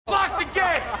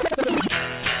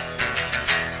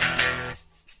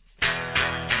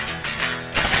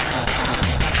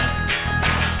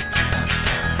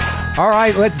All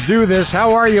right, let's do this.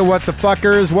 How are you, what the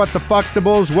fuckers, what the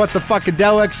fuckstables, what the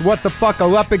fuckadelics, what the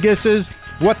fuckalupaguses,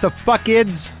 what the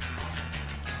fuckids?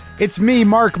 It's me,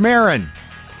 Marc Maron.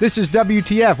 This is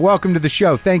WTF. Welcome to the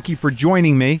show. Thank you for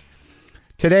joining me.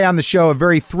 Today on the show, a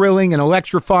very thrilling and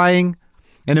electrifying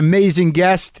and amazing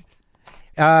guest,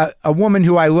 a woman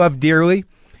who I love dearly.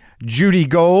 Judy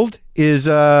Gold is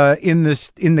in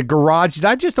the garage. Did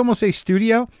I just almost say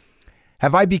studio?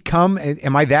 Am I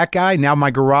that guy? Now my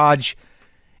garage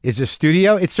is a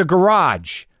studio? It's a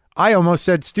garage. I almost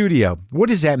said studio. What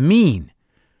does that mean?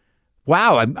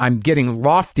 Wow, I'm getting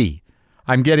lofty.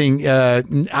 I'm getting,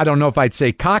 I don't know if I'd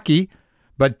say cocky,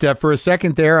 but for a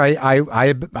second there,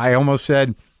 I almost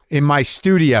said in my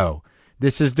studio.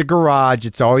 This is the garage.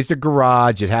 It's always the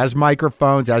garage. It has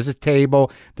microphones, has a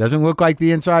table. Doesn't look like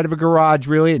the inside of a garage,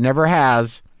 really. It never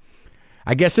has.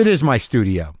 I guess it is my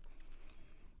studio.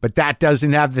 But that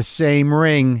doesn't have the same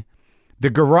ring.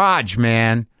 The garage,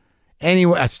 man.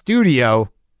 Anyway, a studio?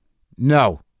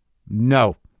 No.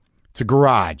 It's a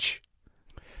garage.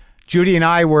 Judy and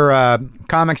I were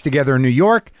comics together in New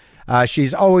York.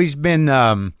 She's always been...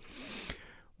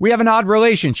 we have an odd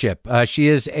relationship. She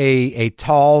is a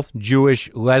tall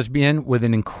Jewish lesbian with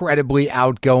an incredibly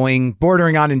outgoing,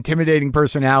 bordering on intimidating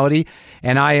personality.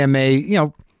 And I am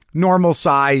a,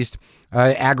 normal-sized...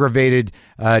 aggravated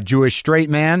Jewish straight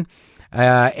man.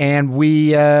 And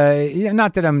we,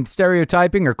 not that I'm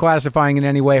stereotyping or classifying in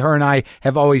any way, her and I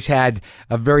have always had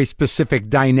a very specific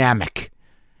dynamic.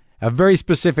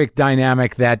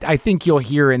 That I think you'll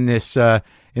hear in this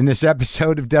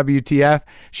episode of WTF.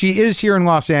 She is here in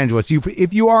Los Angeles.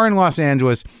 If you are in Los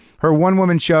Angeles, her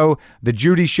one-woman show, The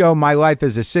Judy Show, My Life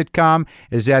as a Sitcom,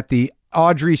 is at the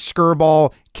Audrey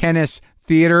Skirball Kennis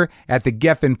Theater at the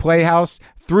Geffen Playhouse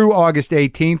through August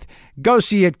 18th. Go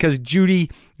see it because Judy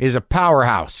is a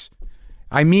powerhouse.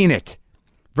 I mean it.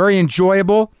 Very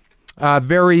enjoyable,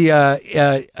 very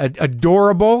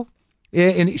adorable,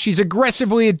 and she's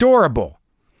aggressively adorable.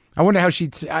 I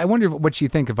wonder what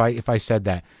she'd think if I said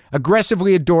that.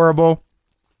 Aggressively adorable,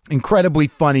 incredibly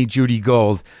funny Judy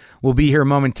Gold will be here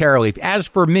momentarily. As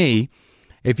for me,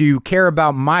 if you care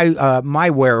about my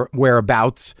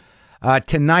whereabouts,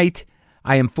 tonight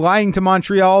I am flying to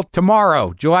Montreal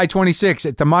tomorrow, July 26th,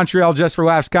 at the Montreal Just for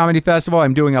Laughs Comedy Festival.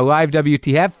 I'm doing a live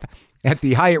WTF at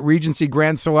the Hyatt Regency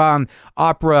Grand Salon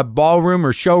Opera Ballroom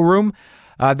or Showroom.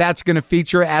 That's going to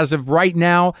feature, as of right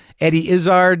now, Eddie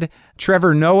Izzard,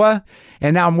 Trevor Noah,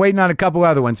 and now I'm waiting on a couple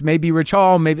other ones. Maybe Rich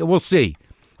Hall, maybe we'll see.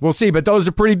 But those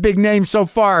are pretty big names so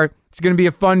far. It's going to be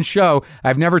a fun show.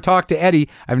 I've never talked to Eddie.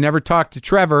 I've never talked to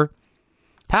Trevor.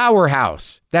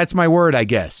 Powerhouse. That's my word, I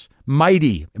guess.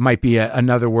 Mighty might be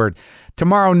another word.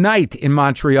 Tomorrow night in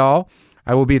Montreal,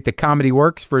 I will be at the Comedy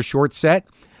Works for a short set.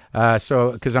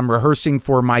 Because I'm rehearsing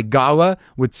for my gala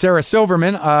with Sarah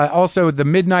Silverman. Also, the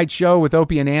Midnight Show with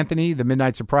Opie and Anthony, the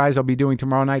Midnight Surprise, I'll be doing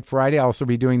tomorrow night, Friday. I'll also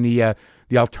be doing the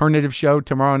Alternative Show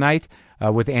tomorrow night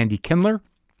with Andy Kindler.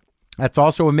 That's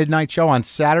also a midnight show. On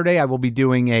Saturday, I will be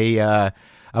doing a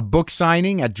book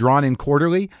signing at Drawn in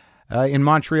Quarterly in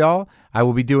Montreal. I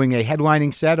will be doing a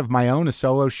headlining set of my own, a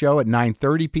solo show at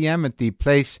 9:30 p.m. at the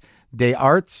Place des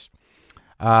Arts.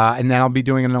 And then I'll be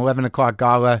doing an 11 o'clock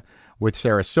gala with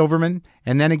Sarah Silverman.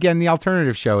 And then again, the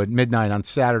Alternative Show at midnight on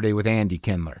Saturday with Andy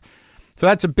Kindler. So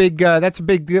that's a big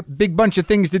bunch of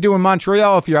things to do in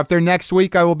Montreal. If you're up there next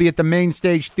week, I will be at the Main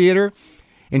Stage Theater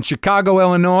in Chicago,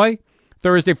 Illinois,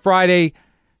 Thursday, Friday,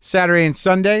 Saturday, and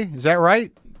Sunday. Is that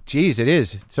right? Geez, it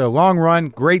is. It's a long run,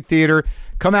 great theater.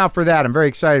 Come out for that. I'm very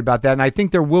excited about that. And I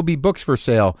think there will be books for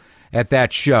sale at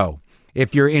that show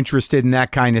if you're interested in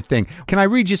that kind of thing. Can I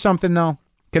read you something, though?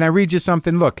 Can I read you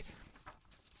something? Look,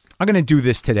 I'm going to do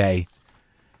this today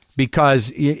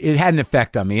because it had an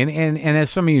effect on me. And as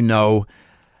some of you know,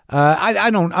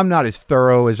 I'm not as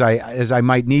thorough as I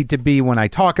might need to be when I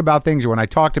talk about things or when I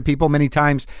talk to people. Many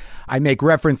times I make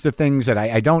reference to things that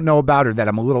I don't know about or that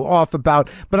I'm a little off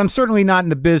about, but I'm certainly not in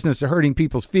the business of hurting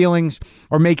people's feelings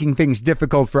or making things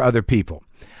difficult for other people.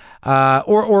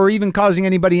 Or even causing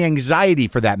anybody anxiety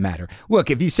for that matter. Look,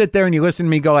 if you sit there and you listen to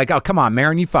me go like, oh, come on,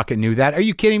 Maron, you fucking knew that. Are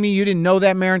you kidding me? You didn't know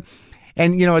that, Maron?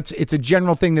 And, it's a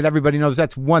general thing that everybody knows.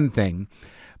 That's one thing.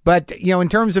 But, in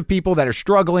terms of people that are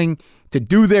struggling to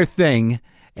do their thing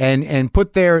and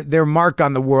put their mark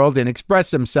on the world and express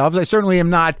themselves, I certainly am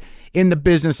not in the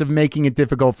business of making it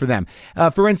difficult for them.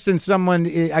 For instance,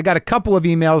 I got a couple of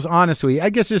emails, honestly. I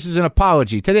guess this is an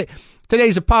apology.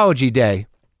 Today's apology day.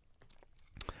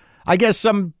 I guess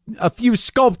a few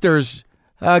sculptors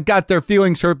got their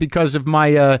feelings hurt because of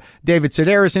my David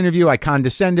Sedaris interview. I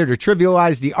condescended or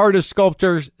trivialized the art of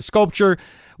sculpture.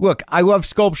 Look, I love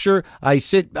sculpture. I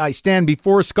stand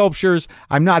before sculptures.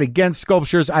 I'm not against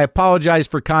sculptures. I apologize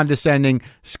for condescending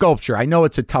sculpture. I know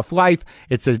it's a tough life.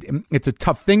 It's a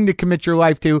tough thing to commit your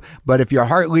life to, but if your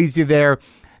heart leads you there,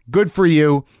 good for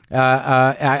you.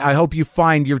 I hope you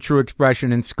find your true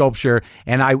expression in sculpture,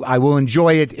 and I will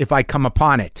enjoy it if I come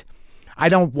upon it. I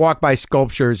don't walk by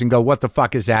sculptures and go, what the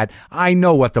fuck is that? I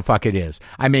know what the fuck it is.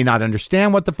 I may not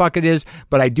understand what the fuck it is,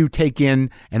 but I do take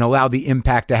in and allow the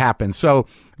impact to happen. So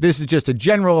this is just a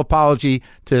general apology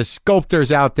to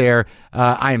sculptors out there.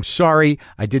 I am sorry.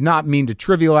 I did not mean to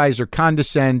trivialize or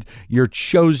condescend your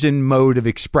chosen mode of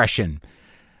expression.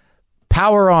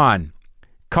 Power on.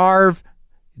 Carve,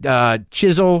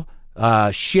 chisel,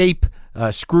 shape,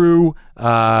 screw,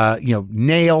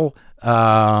 nail,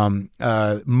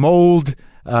 mold,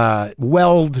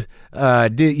 weld,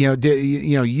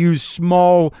 use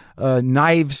small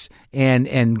knives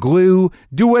and glue.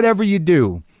 Do whatever you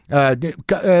do.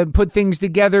 Put things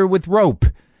together with rope,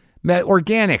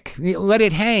 organic. Let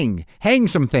it hang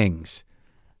some things.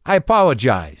 I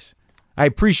apologize. I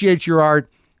appreciate your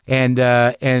art, and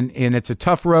it's a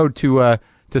tough road to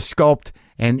sculpt,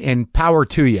 and power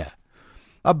to you.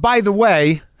 By the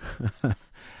way.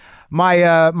 My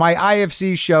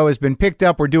IFC show has been picked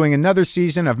up. We're doing another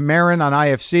season of Marin on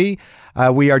IFC.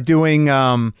 We are doing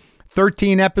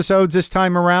 13 episodes this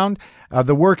time around.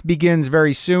 The work begins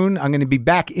very soon. I'm going to be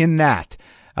back in that.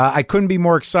 I couldn't be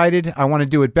more excited. I want to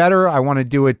do it better. I want to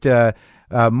do it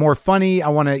more funny. I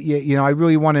want to, I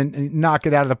really want to knock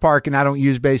it out of the park, and I don't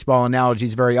use baseball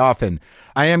analogies very often.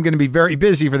 I am going to be very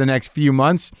busy for the next few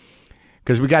months,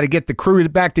 because we got to get the crew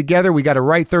back together. We got to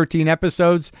write 13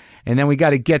 episodes, and then we got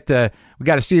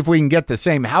to see if we can get the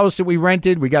same house that we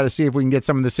rented. We got to see if we can get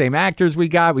some of the same actors we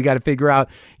got. We got to figure out,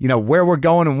 where we're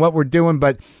going and what we're doing.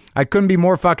 But I couldn't be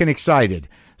more fucking excited.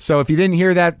 So if you didn't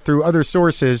hear that through other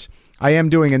sources, I am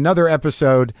doing another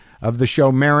episode of the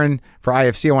show Marin for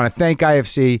IFC. I want to thank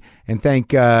IFC and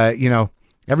thank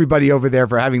everybody over there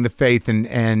for having the faith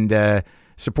and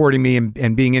supporting me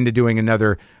and being into doing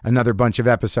another bunch of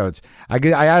episodes. I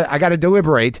got to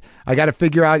deliberate. I got to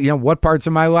figure out, what parts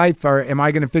of my life am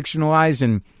I going to fictionalize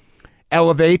and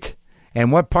elevate,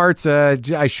 and what parts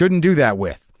I shouldn't do that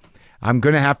with. I'm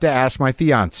going to have to ask my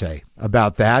fiance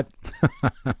about that.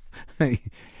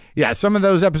 Yeah, some of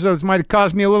those episodes might have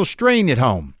caused me a little strain at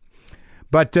home,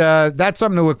 but that's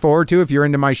something to look forward to. If you're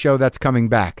into my show, that's coming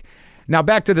back. Now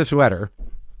back to this letter.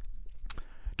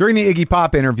 During the Iggy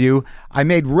Pop interview, I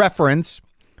made reference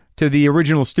to the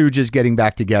original Stooges getting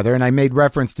back together, and I made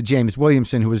reference to James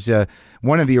Williamson, who was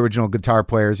one of the original guitar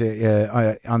players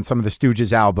on some of the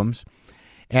Stooges albums.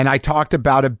 And I talked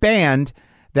about a band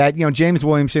that, James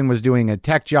Williamson was doing a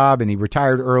tech job, and he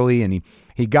retired early, and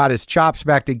he got his chops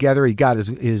back together. He got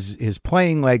his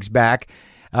playing legs back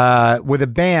with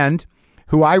a band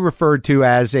who I referred to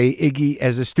as a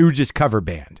Stooges cover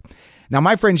band. Now,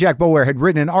 my friend Jack Boulware had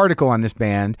written an article on this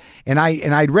band, and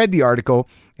I'd read the article,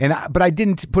 but I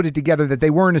didn't put it together that they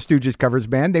weren't a Stooges covers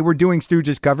band. They were doing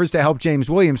Stooges covers to help James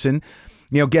Williamson,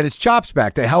 get his chops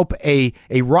back, to help a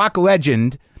rock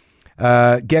legend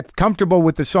get comfortable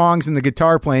with the songs and the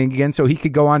guitar playing again, so he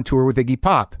could go on tour with Iggy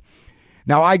Pop.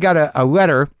 Now, I got a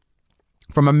letter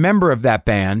from a member of that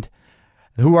band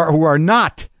who are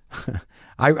not,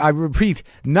 I repeat,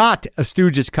 not a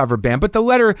Stooges cover band, but the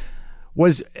letter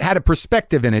had a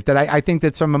perspective in it that I think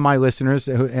that some of my listeners,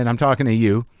 and I'm talking to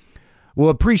you, will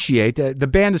appreciate. The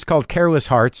band is called Careless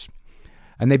Hearts,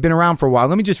 and they've been around for a while.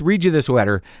 Let me just read you this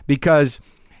letter, because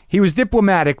he was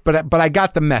diplomatic, but I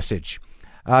got the message.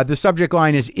 The subject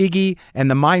line is Iggy and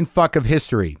the Mindfuck of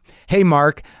History. Hey,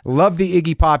 Mark, love the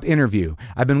Iggy Pop interview.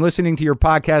 I've been listening to your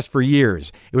podcast for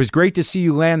years. It was great to see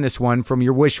you land this one from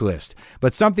your wish list.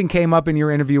 But something came up in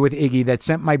your interview with Iggy that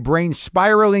sent my brain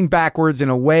spiraling backwards in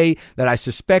a way that I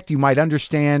suspect you might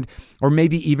understand or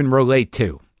maybe even relate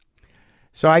to.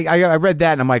 So I read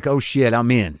that and I'm like, oh shit,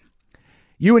 I'm in.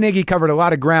 You and Iggy covered a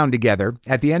lot of ground together.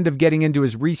 At the end of getting into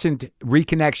his recent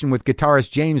reconnection with guitarist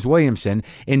James Williamson,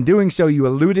 in doing so, you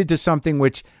alluded to something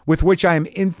with which I am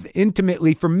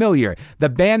intimately familiar. The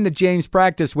band that James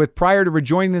practiced with prior to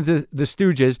rejoining the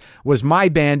Stooges was my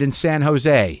band in San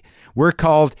Jose. We're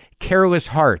called Careless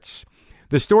Hearts.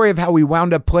 The story of how we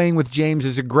wound up playing with James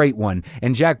is a great one,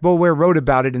 and Jack Boulware wrote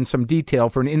about it in some detail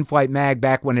for an in-flight mag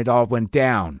back when it all went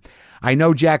down. I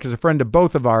know Jack is a friend of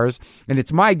both of ours, and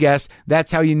it's my guess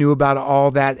that's how you knew about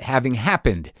all that having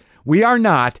happened. We are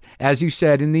not, as you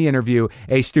said in the interview,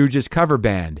 a Stooges cover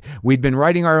band. We'd been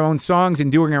writing our own songs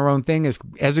and doing our own thing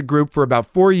as a group for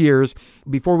about 4 years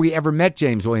before we ever met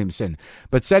James Williamson.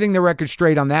 But setting the record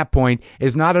straight on that point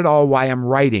is not at all why I'm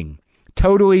writing.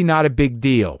 Totally not a big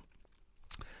deal.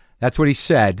 That's what he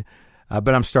said.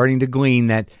 But I'm starting to glean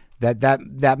that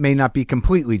may not be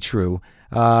completely true.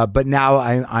 But now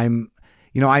I'm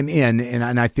in,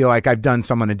 and I feel like I've done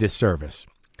someone a disservice.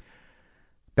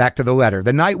 Back to the letter.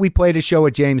 The night we played a show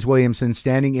at James Williamson,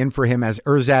 standing in for him as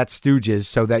Ersatz Stooges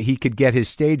so that he could get his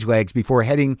stage legs before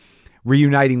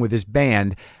reuniting with his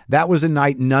band, that was a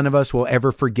night none of us will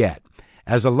ever forget.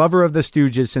 As a lover of the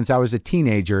Stooges since I was a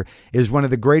teenager, it is one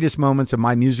of the greatest moments of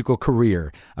my musical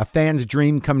career. A fan's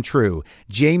dream come true.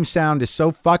 James' sound is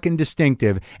so fucking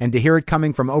distinctive, and to hear it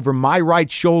coming from over my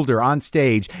right shoulder on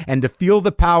stage and to feel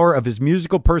the power of his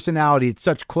musical personality at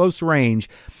such close range,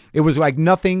 it was like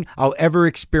nothing I'll ever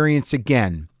experience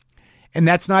again. And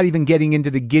that's not even getting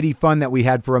into the giddy fun that we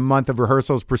had for a month of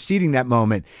rehearsals preceding that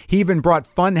moment. He even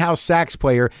brought Funhouse sax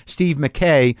player Steve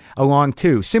McKay along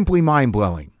too. Simply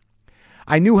mind-blowing.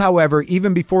 I knew, however,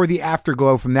 even before the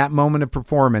afterglow from that moment of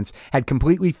performance had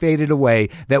completely faded away,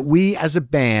 that we as a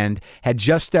band had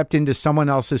just stepped into someone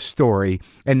else's story,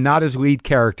 and not as lead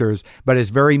characters, but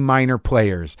as very minor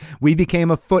players. We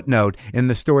became a footnote in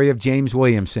the story of James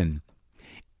Williamson.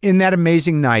 In that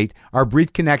amazing night, our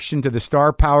brief connection to the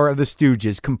star power of the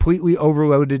Stooges completely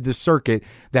overloaded the circuit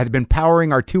that had been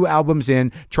powering our 2 albums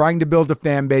in, trying to build a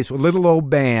fan base with little old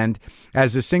band.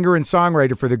 As the singer and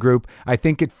songwriter for the group, I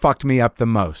think it fucked me up the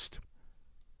most.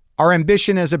 Our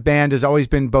ambition as a band has always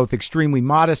been both extremely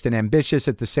modest and ambitious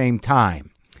at the same time.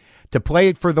 To play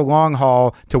it for the long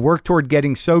haul, to work toward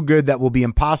getting so good that will be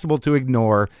impossible to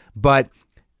ignore, but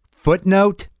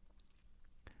footnote?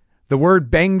 The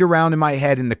word banged around in my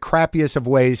head in the crappiest of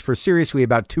ways for seriously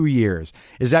about 2 years.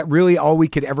 Is that really all we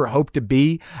could ever hope to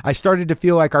be? I started to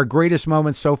feel like our greatest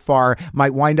moment so far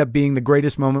might wind up being the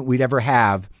greatest moment we'd ever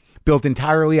have, built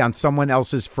entirely on someone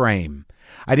else's frame.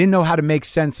 I didn't know how to make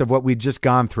sense of what we'd just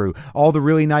gone through, all the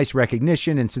really nice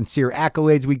recognition and sincere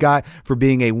accolades we got for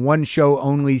being a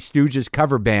one-show-only Stooges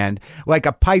cover band, like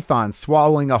a python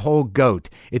swallowing a whole goat.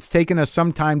 It's taken us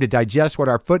some time to digest what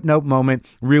our footnote moment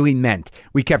really meant.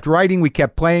 We kept writing, we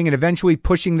kept playing, and eventually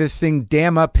pushing this thing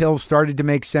damn uphill started to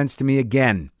make sense to me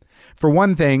again. For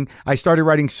one thing, I started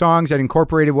writing songs that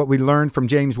incorporated what we learned from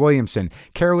James Williamson.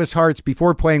 Careless Hearts,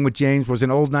 before playing with James, was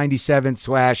an old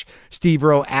 97/Steve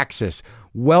Earle Axis,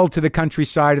 well to the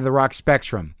countryside of the rock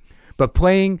spectrum. But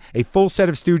playing a full set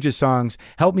of Stooges songs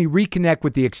helped me reconnect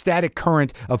with the ecstatic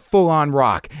current of full-on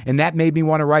rock, and that made me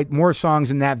want to write more songs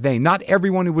in that vein. Not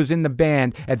everyone who was in the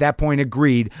band at that point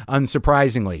agreed,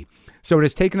 unsurprisingly. So it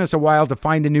has taken us a while to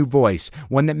find a new voice,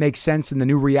 one that makes sense in the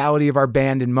new reality of our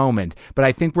band and moment, but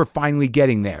I think we're finally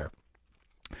getting there.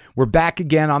 We're back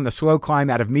again on the slow climb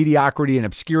out of mediocrity and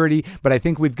obscurity, but I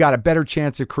think we've got a better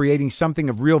chance of creating something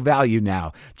of real value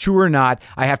now. True or not,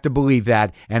 I have to believe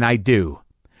that, and I do.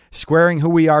 Squaring who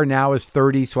we are now as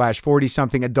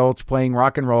 30/40-something adults playing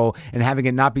rock and roll and having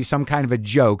it not be some kind of a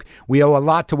joke, we owe a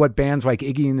lot to what bands like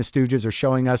Iggy and the Stooges are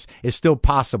showing us is still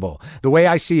possible. The way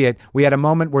I see it, we had a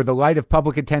moment where the light of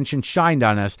public attention shined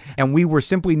on us, and we were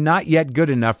simply not yet good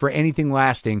enough for anything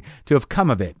lasting to have come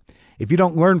of it. If you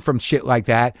don't learn from shit like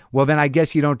that, well, then I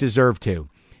guess you don't deserve to.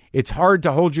 It's hard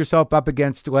to hold yourself up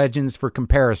against legends for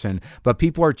comparison, but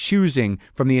people are choosing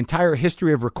from the entire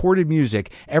history of recorded music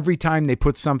every time they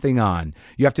put something on.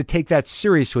 You have to take that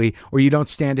seriously or you don't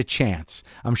stand a chance.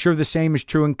 I'm sure the same is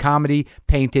true in comedy,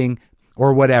 painting,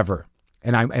 or whatever.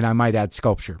 And I might add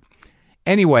sculpture.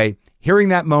 Anyway, hearing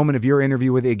that moment of your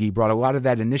interview with Iggy brought a lot of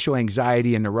that initial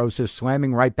anxiety and neurosis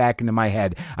slamming right back into my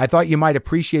head. I thought you might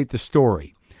appreciate the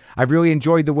story. I've really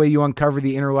enjoyed the way you uncover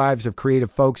the inner lives of creative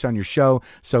folks on your show,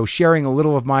 so sharing a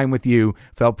little of mine with you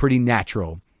felt pretty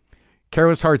natural.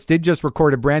 Careless Hearts did just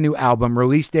record a brand new album,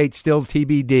 release date still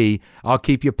TBD. I'll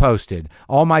keep you posted.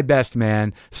 All my best,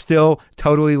 man. Still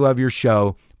totally love your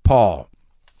show. Paul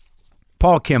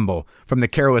Kimball from the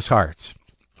Careless Hearts.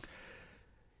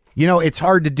 You know, it's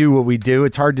hard to do what we do.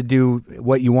 It's hard to do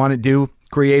what you want to do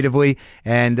creatively.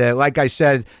 And like I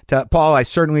said to Paul, I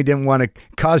certainly didn't want to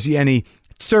cause you any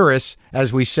tsuris,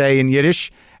 as we say in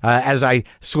Yiddish, as I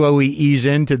slowly ease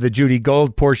into the Judy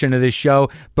Gold portion of this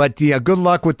show. But good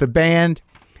luck with the band.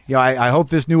 I hope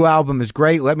this new album is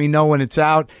great. Let me know when it's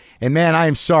out. And man, I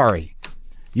am sorry.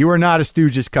 You are not a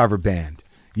Stooges cover band.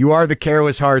 You are the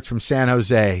Careless Hearts from San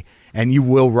Jose, and you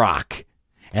will rock,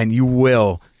 and you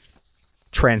will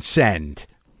transcend.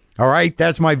 All right?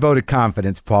 That's my vote of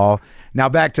confidence, Paul. Now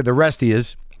back to the rest of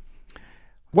yous.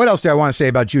 What else do I want to say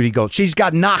about Judy Gold? She's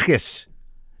got nachas.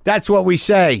 That's what we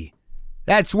say.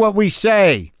 That's what we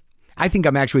say. I think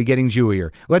I'm actually getting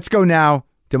Jewier. Let's go now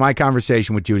to my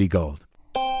conversation with Judy Gold.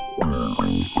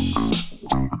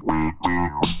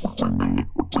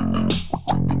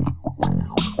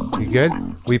 You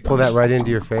good? We pull that right into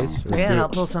your face? Yeah, and I'll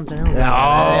pull something else.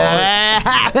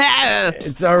 Oh,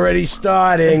 it's already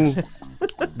starting.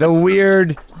 The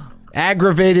weird,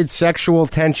 aggravated sexual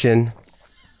tension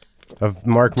of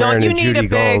Marc Maron and Judy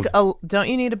Gold. Don't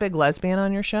you need a big lesbian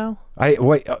on your show?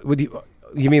 Wait,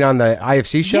 you mean on the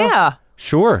IFC show? Yeah.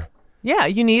 Sure. Yeah,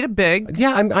 you need a big.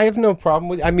 Yeah, I have no problem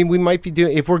with. I mean, we might be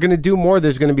doing. If we're going to do more,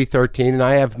 there's going to be 13, and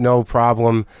I have no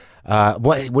problem.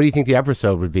 What do you think the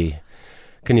episode would be?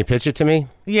 Can you pitch it to me?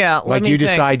 Yeah, like you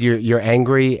decide you're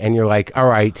angry, and you're like, all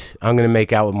right, I'm going to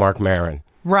make out with Marc Maron.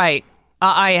 Right.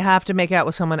 I have to make out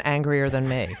with someone angrier than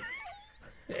me.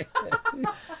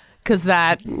 Because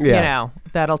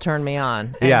that'll turn me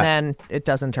on, and then it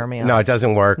doesn't turn me on. No, it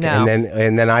doesn't work. No.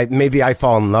 And then I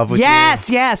fall in love with you.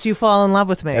 Yes, you fall in love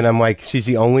with me. And I'm like, she's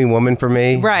the only woman for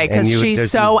me. Right, because she's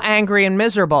so angry and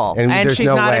miserable, and she's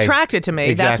not attracted to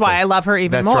me. Exactly. That's why I love her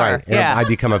even more. Right. Yeah, I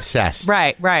become obsessed.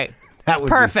 Right. That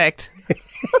would perfect.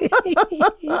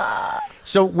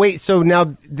 So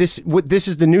now this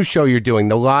is the new show you're doing.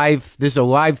 This is a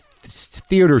live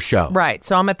theater show. Right.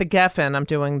 So I'm at the Geffen. I'm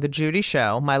doing the Judy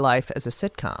Show, My Life as a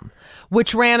Sitcom,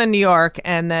 which ran in New York,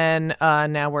 and then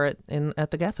now we're at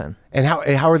the Geffen. And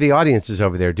how are the audiences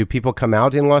over there? Do people come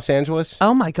out in Los Angeles?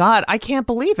 Oh my God, I can't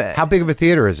believe it. How big of a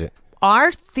theater is it?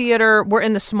 Our theater, we're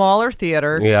in the smaller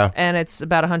theater. Yeah. And it's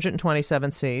about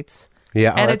 127 seats.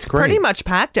 Yeah, and it's great. Pretty much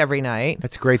packed every night.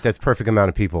 That's great. That's perfect amount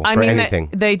of people for anything.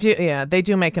 They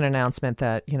do make an announcement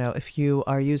that, if you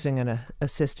are using an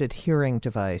assisted hearing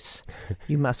device,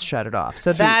 you must shut it off.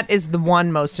 So that is the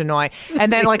one most annoying.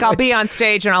 And then I'll be on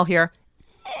stage and I'll hear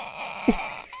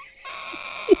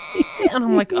and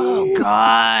I'm like, oh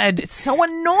God, it's so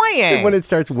annoying. When it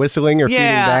starts whistling or feeding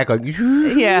back, like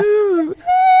yeah.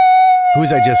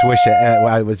 Who's I just wish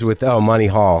I was with? Oh, Monty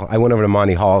Hall. I went over to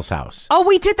Monty Hall's house. Oh,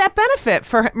 we did that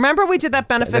benefit remember we did that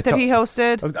benefit that he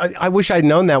hosted? I wish I'd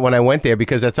known that when I went there,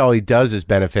 because that's all he does is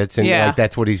benefits. And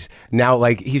that's what he's now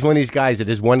he's one of these guys that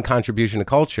his one contribution to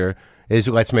culture is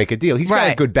let's make a deal. He's got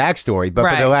a good backstory, but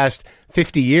for the last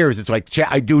 50 years, it's like,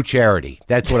 I do charity.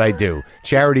 That's what I do.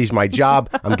 Charity's my job.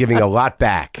 I'm giving a lot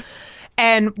back.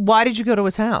 And why did you go to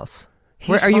his house?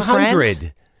 He's are you 100.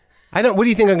 friends? What do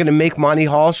you think I'm going to make Monty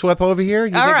Hall schlep over here?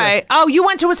 All right. You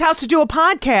went to his house to do a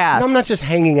podcast. No, I'm not just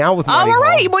hanging out with Monty Hall. All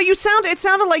right. Well, it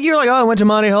sounded like you were like, I went to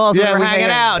Monty Hall's and we were hanging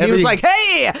out. And he was like,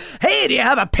 hey, do you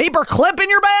have a paper clip in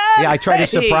your bag? Yeah, I try to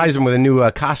surprise him with a new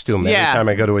costume every time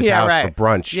I go to his house for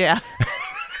brunch. Yeah.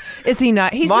 Is he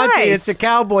not? He's Monty, nice. it's a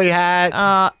cowboy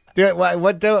hat.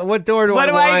 What door do I want? What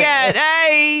do I get?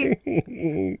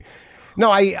 Hey.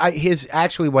 No,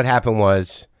 actually what happened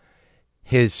was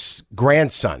his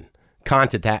grandson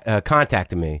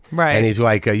contacted me, right? And he's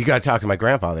like, "You got to talk to my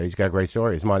grandfather. He's got a great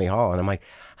story. It's Monty Hall." And I'm like,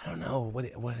 "I don't know what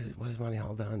has Monty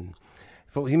Hall done."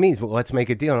 So he means, well, let's make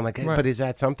a deal. And I'm like, hey, but is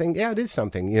that something? Yeah, it is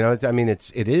something.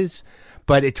 It is.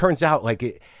 But it turns out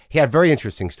he had a very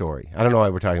interesting story. I don't know why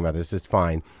we're talking about this. It's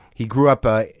fine. He grew up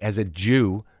as a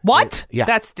Jew. What? Yeah,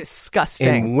 that's disgusting.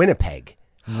 In Winnipeg.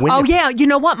 Oh yeah, you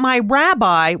know what? My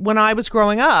rabbi, when I was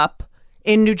growing up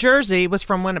in New Jersey, was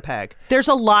from Winnipeg. There's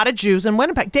a lot of Jews in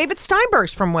Winnipeg. David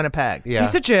Steinberg's from Winnipeg. Yeah.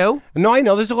 He's a Jew. No, I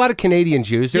know. There's a lot of Canadian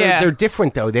Jews. They're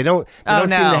different, though. They don't seem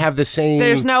to have the same...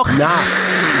 There's no...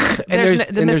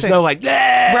 there's no like...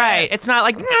 Right. It's not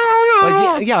like...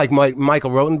 like Michael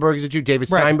Rotenberg is a Jew. David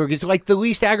Steinberg is like the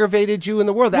least aggravated Jew in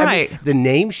the world. Right. I mean, the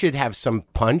name should have some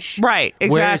punch. Right,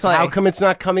 exactly. Whereas how come it's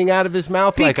not coming out of his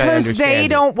mouth like I understand? Because they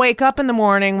don't wake up in the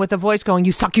morning with a voice going,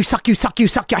 you suck, you suck, you suck, you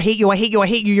suck, I hate you, I hate you, I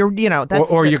hate you. That's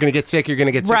or you're going to get sick,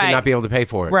 and not be able to pay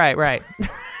for it. Right.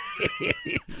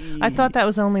 I thought that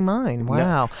was only mine. Wow.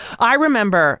 No. I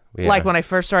remember, when I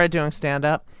first started doing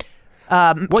stand-up.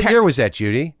 What year was that,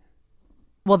 Judy?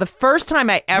 Well, the first time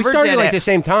I ever did it... We started at the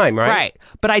same time, right? Right.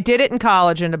 But I did it in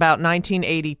college in about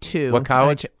 1982. What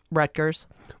college? Rutgers.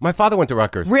 My father went to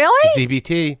Rutgers. Really?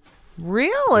 CBT.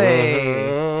 Really?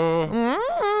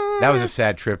 That was a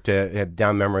sad trip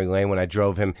down memory lane when I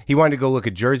drove him. He wanted to go look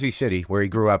at Jersey City, where he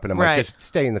grew up, and I'm like, just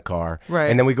stay in the car. Right.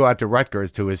 And then we go out to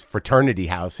Rutgers to his fraternity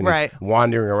house, and he's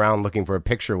wandering around looking for a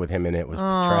picture with him in it. It was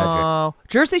tragic.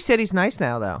 Jersey City's nice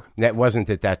now, though. That wasn't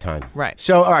at that time. Right.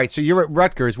 So, all right, so you're at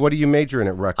Rutgers. What are you majoring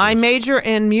at Rutgers? I major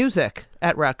in music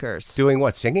at Rutgers. Doing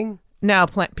what, singing? No,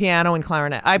 piano and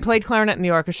clarinet. I played clarinet in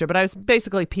the orchestra, but I was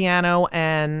basically piano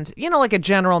and, like a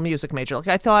general music major. Like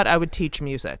I thought I would teach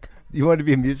music. You wanted to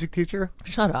be a music teacher?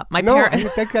 Shut up. I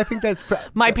think that's...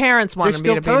 My parents wanted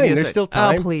me to be a music... There's still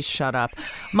time. Oh, please shut up.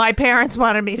 My parents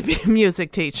wanted me to be a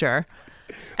music teacher.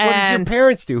 What did your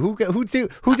parents do?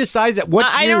 Who decides that? What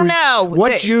Jews, I don't know.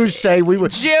 What Jews say we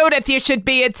would? Judith, you should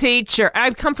be a teacher.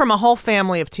 I come from a whole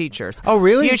family of teachers. Oh,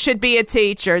 really? You should be a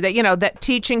teacher. That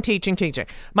teaching.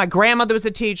 My grandmother was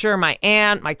a teacher. My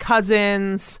aunt, my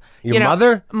cousins. Your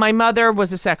mother? My mother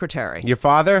was a secretary. Your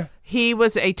father? He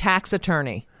was a tax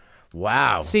attorney.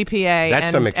 Wow. CPA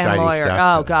That's some exciting lawyer.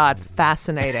 stuff. Oh, God.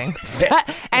 Fascinating.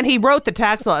 And he wrote the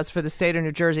tax laws for the state of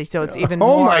New Jersey, so it's even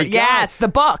Oh, more. my God. Yes, the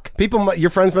book. Your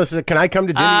friends must say, can I come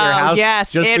to dinner at your house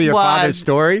yes, just for your father's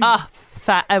stories?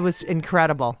 It was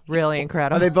incredible. Really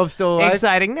incredible. Are they both still alive?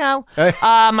 Exciting. No.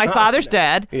 My father's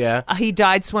dead. Yeah. He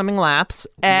died swimming laps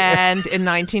and in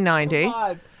 1990.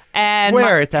 God. And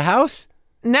Where? At the house?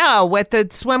 No, at the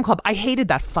swim club. I hated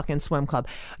that fucking swim club.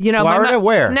 Florida?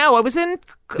 Where? No, it was in.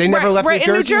 They never left New in New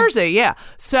Jersey? Jersey. Yeah.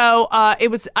 So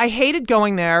it was. I hated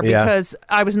going there Yeah. because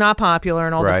I was not popular,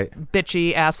 and all Right. the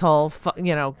bitchy asshole,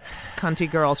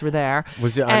 cunty girls were there. Were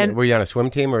you on a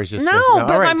swim team or is just No, but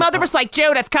all right. my mother was like,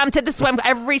 Judith, come to the swim.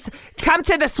 Come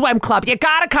to the swim club. You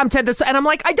gotta come to this. And I'm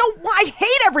like, I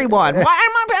hate everyone. Why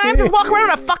I have to walk around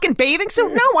in a fucking bathing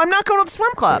suit? No, I'm not going to the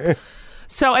swim club.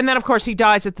 So, and then, of course, he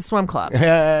dies at the swim club.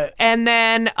 And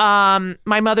then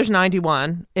my mother's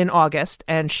 91 in August,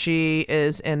 and she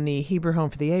is in the Hebrew Home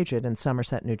for the Aged in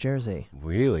Somerset, New Jersey.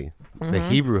 Really? The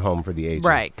Hebrew Home for the Aged.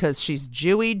 Right, because she's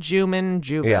Jewy, Jewman,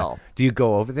 Jewville. Yeah. Do you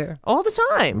go over there? All the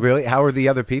time. Really? How are the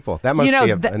other people? That must be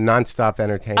a nonstop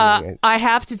entertainment. I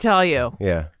have to tell you.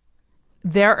 Yeah.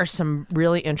 There are some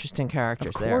really interesting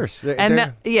characters there. Of course.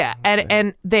 And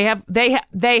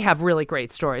they have really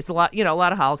great stories. A lot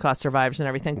of Holocaust survivors and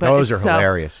everything. But those are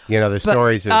hilarious. The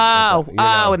stories of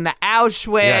and the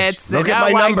Auschwitz. Yes. Look at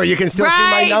my number. You can still see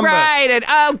my number. Right. And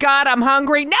oh God, I'm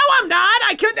hungry. No, I'm not.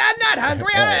 I'm not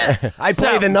hungry. I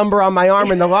play the number on my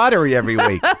arm in the lottery every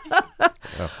week.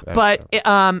 But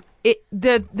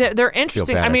they're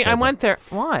interesting. I mean, I went there.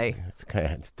 Why?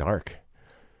 It's dark.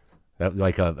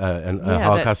 Like a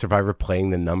Holocaust survivor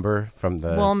playing the number from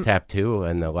the Tap 2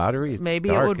 and the lottery. Maybe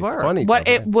dark. it would work. It's funny.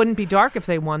 It wouldn't be dark if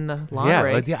they won the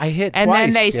lottery. Yeah, I hit and twice.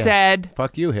 then they said,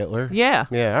 "Fuck you, Hitler." Yeah.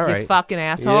 Yeah. All right. You fucking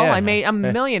asshole. Yeah. I'm a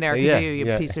millionaire because of you,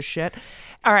 you piece of shit.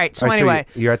 All right. So all right, anyway,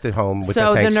 so you're at the home with the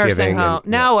the Thanksgiving. nursing home.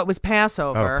 No, it was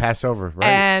Passover. Oh, Passover. Right.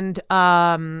 And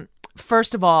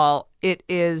first of all, it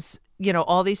is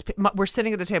all these. We're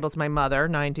sitting at the table. It's my mother,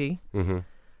 90. Mm-hmm.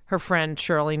 Her friend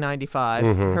Shirley, 95.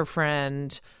 Mm-hmm. Her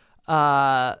friend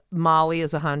Molly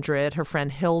is 100. Her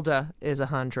friend Hilda is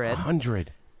 100.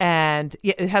 100. And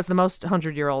it has the most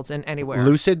 100-year-olds in anywhere.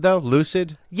 Lucid, though?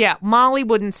 Lucid? Yeah. Molly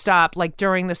wouldn't stop. Like,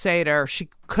 during the Seder, she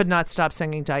could not stop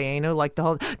singing Dayenu, like the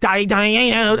whole,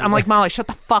 Dayenu. I'm like, Molly, shut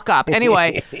the fuck up.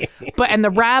 Anyway, and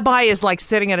the rabbi is, like,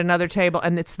 sitting at another table,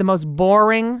 and it's the most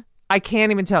boring. I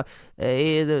can't even tell.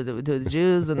 Hey, the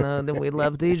Jews, and then we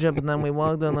left Egypt, and then we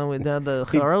walked, and then we did the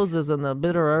roses and the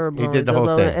bitter herb. He did the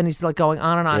whole thing. And he's, like, going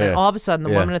on and on. Yeah. And all of a sudden,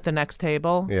 the woman at the next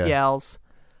table Yeah. yells,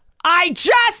 I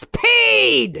just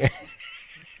peed!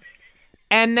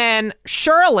 And then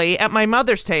Shirley at my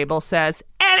mother's table says,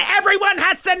 and everyone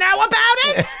has to know about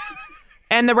it?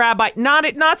 And the rabbi,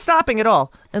 not stopping at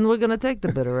all. And we're going to take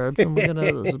the bitter herbs and we're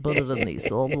going to put it in the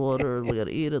salt water and we're going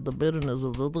to eat it, the bitterness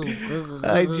of the...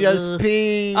 I just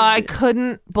peed. I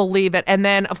couldn't believe it. And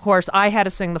then, of course, I had to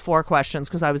sing the 4 questions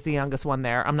because I was the youngest one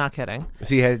there. I'm not kidding.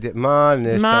 So you had to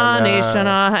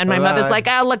Manishana. And my mother's like,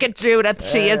 oh, look at Judith.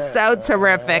 She is so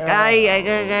terrific.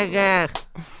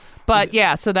 But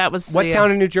yeah, so that was... What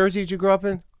town in New Jersey did you grow up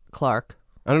in? Clark.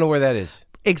 I don't know where that is.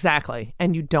 Exactly.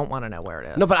 And you don't want to know where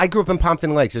it is. No, but I grew up in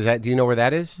Pompton Lakes. Do you know where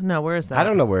that is? No, where is that? I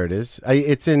don't know where it is.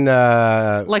 It's in...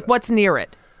 like, what's near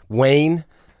it? Wayne.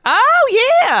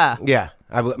 Oh, yeah. Yeah.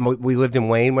 We lived in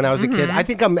Wayne when I was a kid. I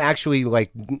think I'm actually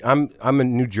I'm a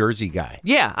New Jersey guy.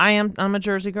 Yeah, I am. I'm a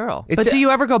Jersey girl. But do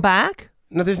you ever go back?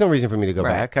 No, there's no reason for me to go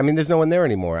back. I mean, there's no one there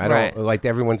anymore. I don't like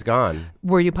everyone's gone.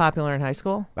 Were you popular in high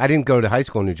school? I didn't go to high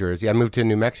school in New Jersey. I moved to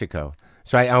New Mexico.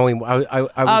 So I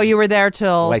was you were there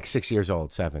till like 6 years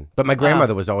old, 7. But my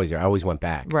grandmother was always there. I always went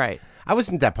back. Right. I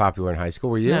wasn't that popular in high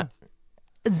school. Were you? No.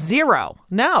 0.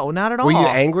 No, not at all. Were you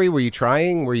angry? Were you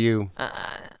trying? Were you?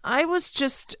 I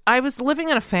was living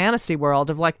in a fantasy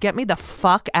world of like, get me the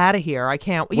fuck out of here. I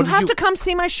can't. You have to come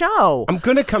see my show. I'm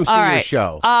gonna come see your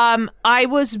show. I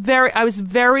was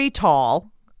very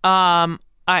tall.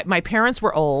 My parents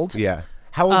were old. Yeah.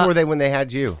 How old were they when they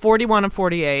had you? 41 and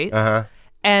 48. Uh-huh.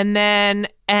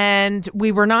 And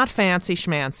we were not fancy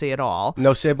schmancy at all.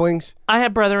 No siblings? I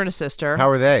had a brother and a sister. How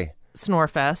are they?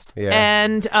 Snorefest. Yeah.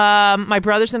 And my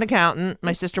brother's an accountant.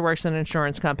 My sister works in an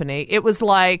insurance company. It was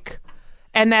like,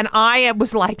 and then I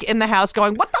was like in the house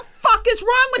going, what the fuck is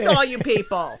wrong with all you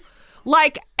people?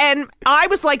 Like, and I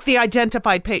was like the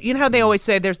identified patient. You know how they always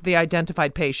say there's the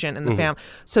identified patient in the family?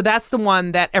 So that's the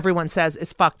one that everyone says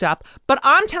is fucked up. But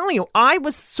I'm telling you, I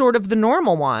was sort of the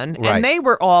normal one. Right. And they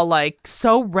were all like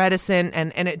so reticent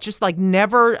and it just like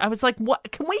never, I was like,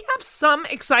 what? Can we have some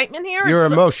excitement here? You're It's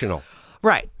so- emotional.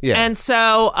 Right. Yeah. And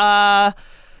so,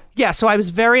 yeah, so I was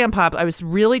very unpopular. I was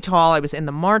really tall. I was in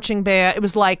the marching band. It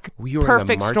was like You were in the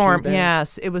perfect marching storm. band?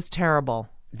 Yes, it was terrible.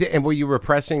 And were you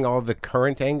repressing all the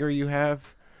current anger you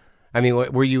have? I mean,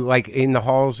 were you like in the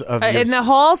halls of your... In the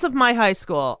halls of my high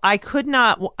school, I could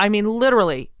not, I mean,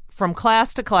 literally from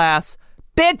class to class,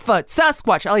 Bigfoot,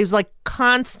 Sasquatch. I was like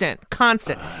constant.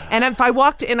 And if I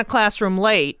walked in a classroom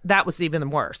late, that was even the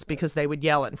worst because they would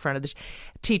yell it in front of the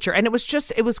teacher. And it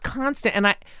was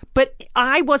constant. But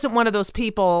I wasn't one of those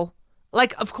people.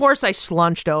 Like, of course, I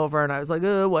slunched over and I was like,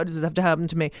 oh, what does it have to happen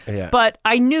to me? Yeah. But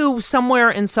I knew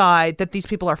somewhere inside that these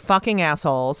people are fucking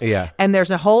assholes. Yeah. And there's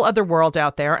a whole other world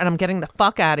out there and I'm getting the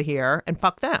fuck out of here and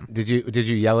fuck them. Did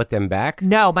you yell at them back?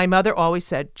 No, my mother always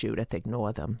said, Judith,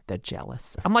 ignore them. They're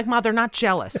jealous. I'm like, Mother, not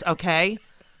jealous, okay?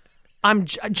 I'm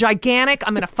gigantic.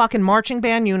 I'm in a fucking marching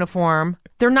band uniform.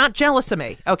 They're not jealous of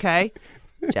me, okay?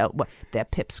 They're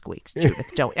pipsqueaks,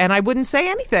 Judith. Don't. And I wouldn't say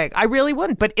anything. I really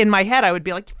wouldn't. But in my head, I would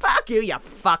be like, fuck you, you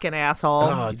fucking asshole.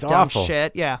 Oh, you it's dumb awful.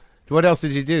 shit. Yeah. What else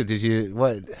did you do? Did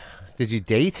you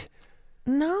date?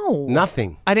 No.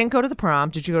 Nothing. I didn't go to the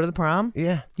prom. Did you go to the prom?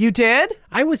 Yeah. You did?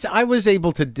 I was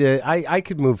able to I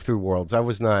could move through worlds. I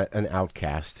was not an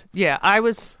outcast. Yeah, I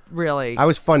was really. I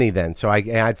was funny then, so I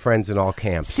had friends in all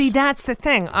camps. See, that's the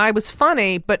thing. I was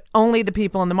funny, but only the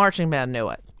people in the marching band knew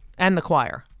it and the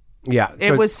choir. Yeah.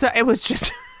 It was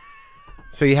just.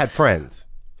 So you had friends.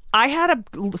 I had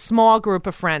a small group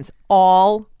of friends,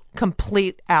 all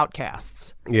complete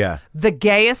outcasts. Yeah. The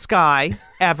gayest guy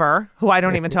ever, who I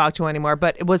don't even talk to anymore,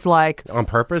 but it was like On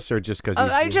purpose or just because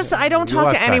I don't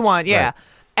talk to anyone. Yeah. Right.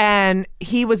 And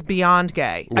he was beyond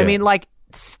gay. I Yeah. mean, like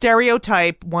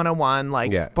stereotype 101,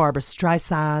 like Yeah. Barbra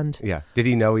Streisand. Yeah. Did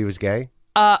he know he was gay?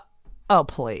 Oh,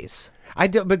 please. I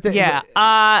do, but Yeah.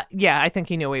 Yeah, I think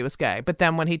he knew he was gay. But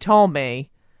then when he told me,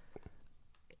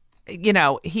 you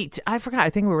know, I forgot. I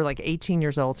think we were like 18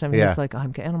 years old. So he Yeah. was like,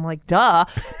 I'm gay. And I'm like, duh.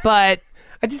 But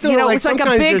I just don't you know, like it's like a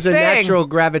sometimes big there's a thing. natural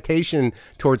gravitation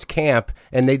towards camp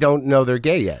and they don't know they're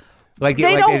gay yet. Like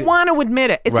they don't want to admit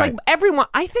it. It's Right. like everyone,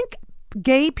 I think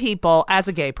gay people, as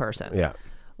a gay person, Yeah.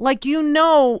 like, you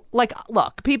know, like,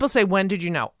 look, people say, when did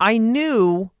you know? I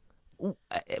knew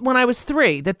when I was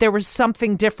 3 that there was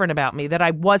something different about me, that I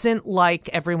wasn't like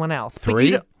everyone else. But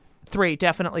 3? 3,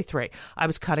 definitely 3. I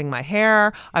was cutting my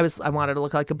hair. I wanted to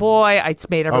look like a boy. I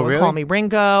made everyone really? call me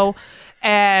Ringo.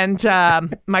 And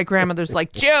my grandmother's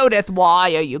like, Judith,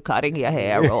 why are you cutting your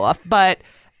hair off? But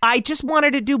I just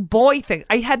wanted to do boy things.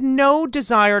 I had no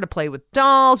desire to play with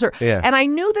dolls and I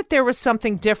knew that there was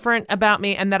something different about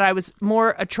me and that I was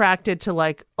more attracted to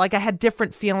like I had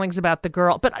different feelings about the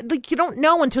girl. But like, you don't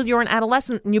know until you're an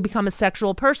adolescent and you become a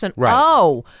sexual person. Right.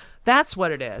 Oh, that's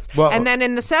what it is. Well, and then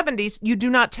in the 70s, you do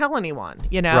not tell anyone,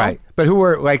 you know? Right. But who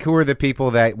were the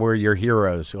people that were your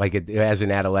heroes like as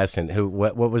an adolescent?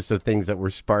 What was the things that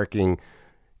were sparking,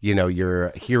 you know,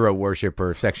 your hero worship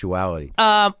or sexuality?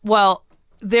 Well,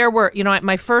 there were, you know,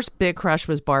 my first big crush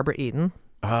was Barbara Eden.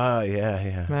 Oh,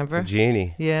 yeah. Remember?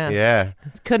 Jeannie. Yeah. Yeah.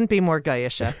 Couldn't be more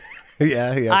gayish. Yeah.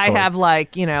 I of course. have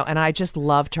like, you know, and I just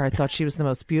loved her. I thought she was the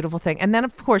most beautiful thing. And then,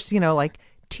 of course, you know, like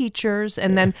teachers.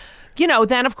 And then, you know,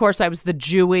 of course, I was the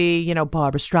Jewy, you know,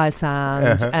 Barbra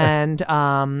Streisand.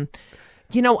 And,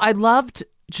 you know, I loved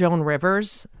Joan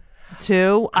Rivers,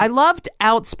 too. I loved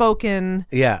outspoken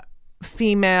Yeah.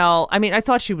 female. I mean, I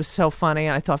thought she was so funny.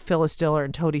 And I thought Phyllis Diller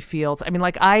and Toady Fields. I mean,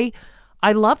 like, I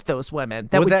loved those women.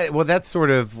 That's sort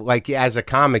of like as a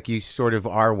comic, you sort of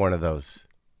are one of those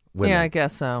women. Yeah, I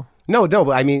guess so. No,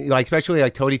 but I mean, like especially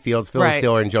like Toady Fields, Phyllis Right.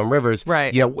 Diller, and Joan Rivers.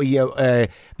 Right. You know,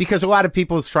 because a lot of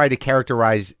people try to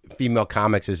characterize female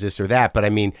comics as this or that, but I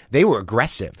mean, they were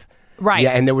aggressive. Right.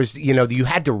 Yeah, and there was, you know, you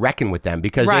had to reckon with them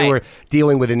because Right. they were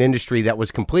dealing with an industry that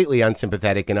was completely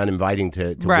unsympathetic and uninviting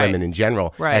to Right. women in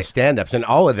general Right. as stand-ups, and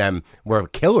all of them were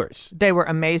killers. They were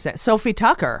amazing. Sophie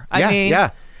Tucker. I Yeah, mean, yeah.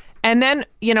 And then,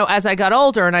 you know, as I got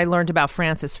older and I learned about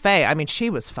Frances Faye, I mean,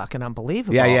 she was fucking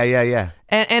unbelievable. Yeah.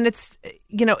 And it's,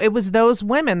 you know, it was those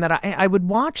women that I would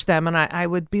watch them and I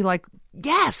would be like,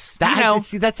 yes, you know.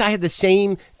 I had the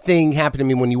same thing happen to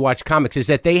me when you watch comics, is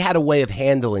that they had a way of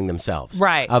handling themselves.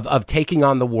 Right. Of taking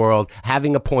on the world,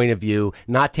 having a point of view,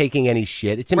 not taking any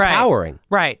shit. It's empowering.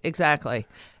 Right, exactly.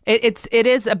 It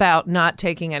is about not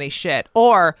taking any shit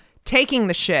or taking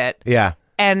the shit Yeah.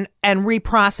 and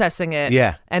reprocessing it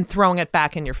Yeah. and throwing it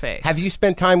back in your face. Have you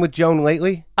spent time with Joan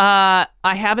lately? I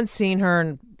haven't seen her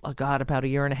in, oh God, about a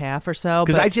year and a half or so.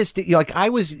 Because but- I just, I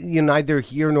was neither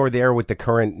here nor there with the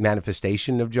current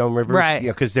manifestation of Joan Rivers. Right.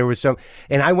 Because there was some,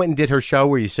 and I went and did her show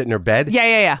where you sit in her bed.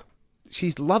 Yeah.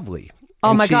 She's lovely. Oh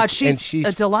And my God, she's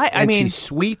a delight. I mean, she's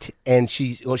sweet, and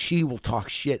she will talk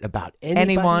shit about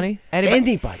anybody.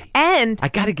 anybody. And I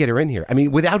got to get her in here. I mean,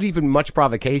 without even much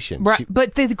provocation. right,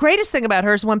 but the greatest thing about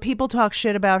her is when people talk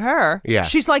shit about her, Yeah.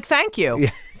 she's like, thank you. Yeah.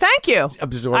 Thank you.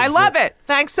 Absorbs I love it.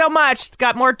 Thanks so much.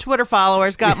 Got more Twitter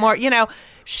followers, got more,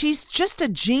 she's just a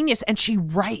genius, and she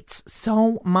writes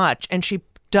so much, and she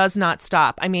does not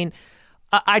stop. I mean,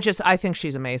 I think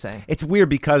she's amazing. It's weird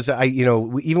because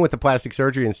even with the plastic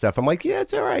surgery and stuff, I'm like, yeah,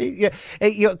 it's all right. Yeah,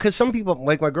 because some people,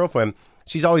 like my girlfriend,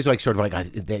 she's always like, sort of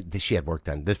like, she had work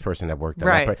done. This person had work done.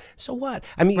 Right. That so what?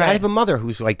 I mean, Right. I have a mother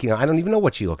who's like, I don't even know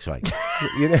what she looks like.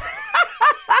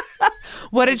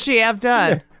 What did she have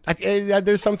done?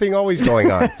 There's something always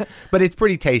going on, but it's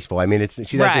pretty tasteful. I mean,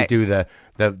 she doesn't Right. do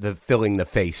the filling the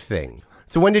face thing.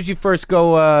 So when did you first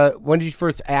go? When did you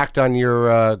first act on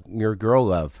your girl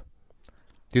love?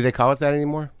 Do they call it that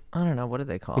anymore? I don't know. What do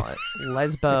they call it?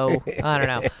 Lesbo. I don't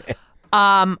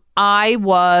know. I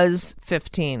was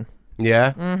 15.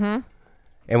 Yeah. Mm-hmm.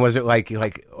 And was it like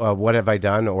what have I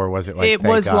done, or was it like It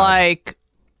thank was God? like,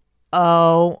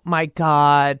 oh my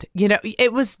God.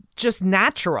 It was just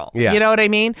natural. Yeah. You know what I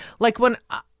mean? Like when,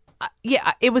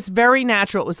 it was very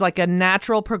natural. It was like a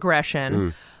natural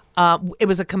progression. It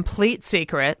was a complete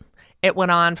secret. It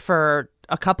went on for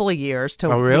a couple of years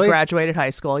till really? we graduated high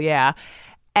school. Yeah.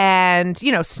 And,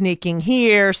 sneaking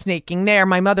here, sneaking there.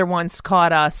 My mother once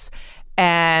caught us,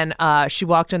 and she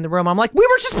walked in the room. I'm like, we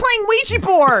were just playing Ouija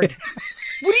board.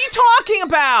 What are you talking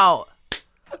about?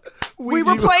 We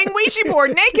were playing Ouija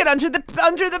board naked under the.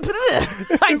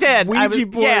 I did. Ouija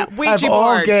board. Yeah, Ouija Of board.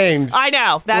 all games. I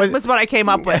know. That was what I came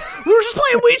up with. We were just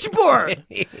playing Ouija board.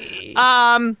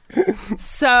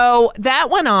 So that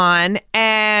went on,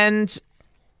 and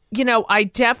I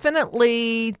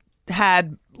definitely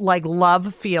had like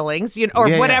love feelings, or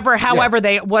Yeah, whatever,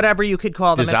 yeah. whatever you could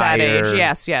call them at that age.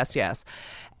 Desire. Yes.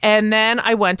 And then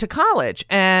I went to college,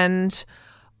 and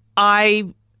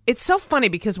it's so funny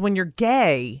because when you're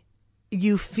gay,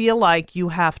 you feel like you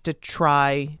have to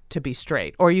try to be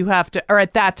straight, or you have to, or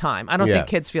at that time, I don't Yeah. think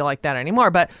kids feel like that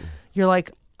anymore, but you're like,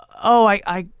 oh,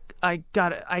 I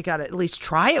gotta at least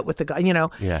try it with the guy,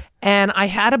 Yeah. And I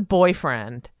had a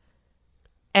boyfriend,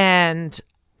 and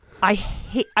I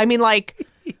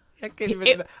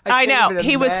know.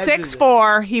 He was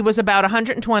 6'4". He was about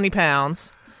 120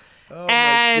 pounds.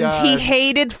 And he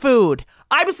hated food.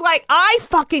 I was like, I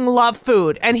fucking love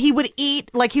food. And he would eat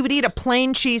a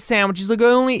plain cheese sandwich. He's like, I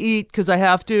only eat because I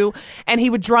have to. And he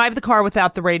would drive the car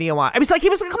without the radio on. I was like, he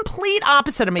was a complete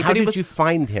opposite of me. How did you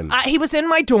find him? He was in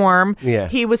my dorm. Yeah.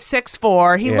 He was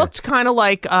 6'4". He Yeah. looked kind of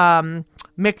like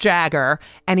Mick Jagger,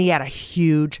 and he had a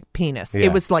huge penis. Yeah.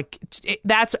 It was like,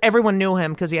 everyone knew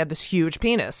him because he had this huge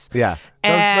penis. Yeah.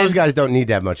 And- Those guys don't need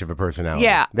to have much of a personality.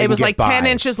 Yeah. They It can was get like by. 10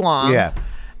 inches long. Yeah.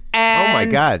 And, Oh, my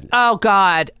God. Oh,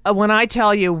 God. When I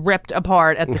tell you, ripped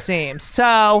apart at the seams.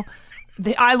 So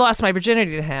I lost my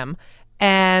virginity to him.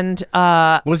 And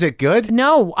Was it good?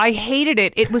 no, I hated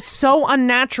it. It was so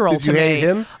unnatural Did to you me. hate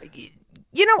him?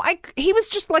 He was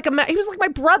just like he was like my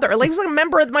brother. Like he was like a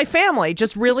member of my family,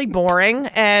 just really boring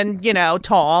and,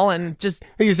 tall and just.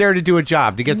 He was there to do a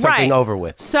job, to get something Right. over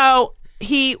with. So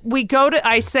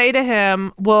I say to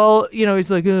him, well,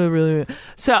 he's like, oh, really?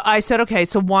 So I said, okay,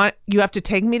 so you have to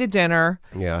take me to dinner.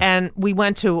 Yeah. And we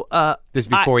went to, This is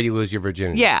before you lose your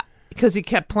virginity. yeah, because he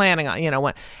kept planning on,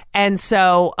 when. And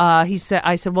so I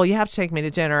said, well, you have to take me to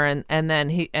dinner. And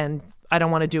then I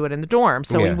don't want to do it in the dorm.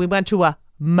 So Yeah. we went to a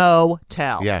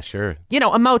motel. Yeah, sure.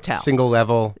 A motel. Single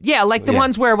level. Yeah, like the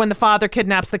ones where when the father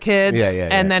kidnaps the kids, Yeah,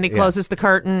 and then he yeah. closes the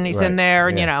curtain, he's in Right. there,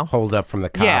 and Yeah. Hold up from the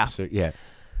cops. Yeah.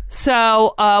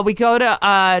 So we go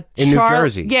to In New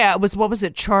Jersey. Yeah, it was, what was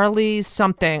it, Charlie's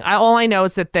something. All I know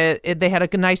is that they had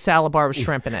a nice salad bar with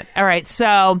shrimp in it. All right,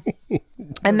 so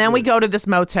and then we go to this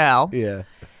motel. Yeah.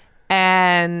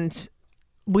 And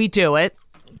we do it.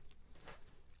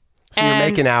 So you're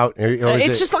And making out. Or is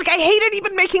it's it- just like I hated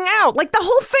even making out. Like the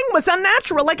whole thing was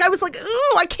unnatural. Like I was like,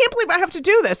 ooh, I can't believe I have to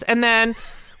do this. And then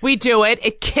we do it.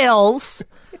 It kills.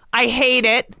 I hate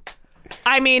it.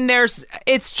 I mean,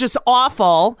 it's just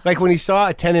awful. Like when he saw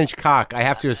a 10-inch cock, I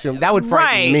have to assume that would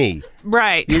frighten me.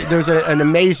 Right. There's an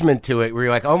amazement to it where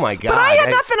you're like, oh my God. But I had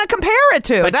nothing to compare it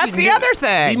to. That's the other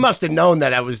thing. He must have known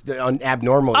that I was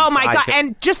abnormal. Oh my God.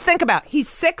 And just think about it. He's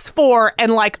 6'4"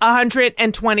 and like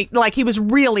 120. Like he was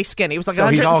really skinny. He was like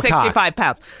 165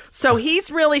 pounds. So he's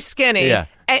really skinny. Yeah.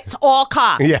 It's all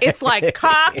cock. Yeah. It's like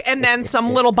cock and then some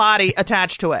little body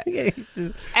attached to it. Yeah,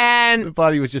 and the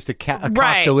body was just a cock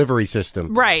delivery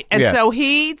system. Right. And so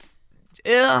he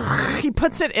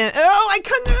puts it in. Oh, I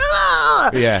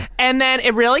couldn't. Yeah. And then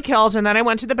it really kills. And then I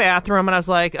went to the bathroom and I was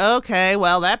like, okay,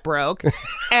 well, that broke.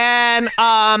 And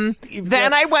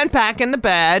then I went back in the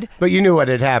bed. But you knew what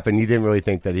had happened. You didn't really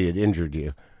think that he had injured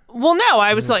you. Well, no,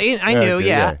 I was like, I knew, Okay,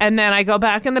 yeah. yeah. And then I go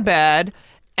back in the bed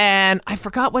and I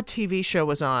forgot what TV show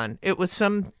was on. It was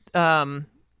some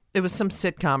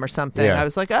sitcom or something. Yeah. I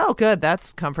was like, oh, good.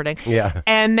 That's comforting. Yeah.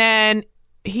 And then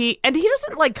he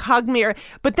doesn't like hug me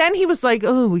but then he was like,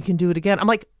 oh, we can do it again. I'm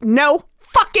like, no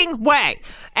fucking way.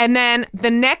 And then the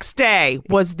next day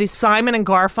was the Simon and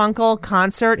Garfunkel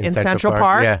concert in Central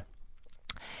Park. Yeah.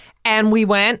 And we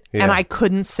went and I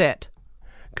couldn't sit.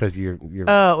 Because you're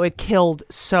Oh, it killed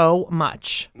so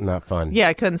much. not fun. Yeah,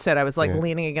 I couldn't sit. I was like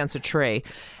leaning against a tree.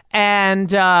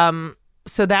 And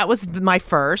so that was my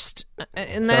first.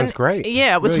 And then, Sounds great.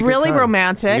 Yeah, it was Really good really time.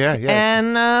 romantic. Yeah, yeah.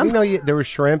 And there was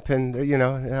shrimp and, in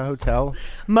a hotel.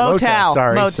 motel.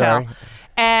 Sorry.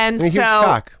 And a huge so,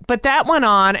 cock. but that went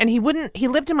on, and he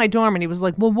lived in my dorm, and he was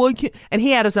like, well, why can't, and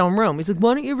he had his own room. He's like,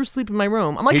 why don't you ever sleep in my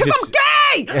room? I'm like, because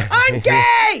I'm gay! I'm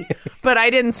gay! But I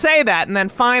didn't say that. And then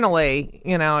finally,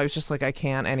 I was just like, I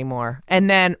can't anymore. And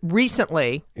then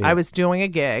recently, I was doing a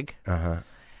gig,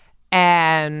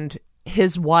 and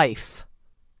his wife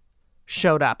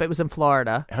showed up. It was in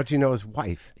Florida. How'd you know his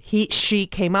wife? She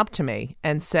came up to me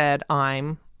and said,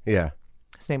 Yeah.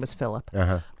 his name was Philip.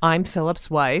 I'm Philip's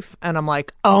wife. And I'm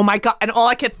like, oh my God. And all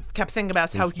I kept thinking about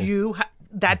is how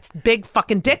that big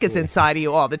fucking dick is inside of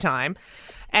you all the time.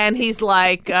 And he's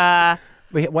like,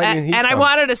 Wait, why didn't he and I come?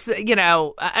 wanted to say,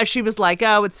 she was like,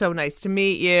 oh, it's so nice to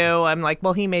meet you. I'm like,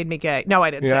 well, he made me gay. No,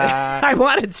 I didn't say that. I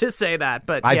wanted to say that,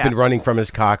 but I've been running from his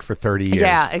cock for 30 years.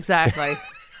 Yeah, exactly.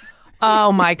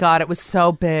 Oh my God. It was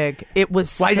so big. It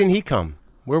was. Why didn't he come?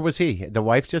 Where was he? The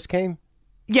wife just came?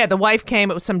 Yeah, the wife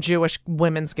came. It was some Jewish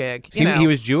women's gig. He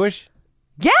was Jewish?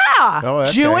 Yeah. Oh,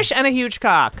 okay. Jewish and a huge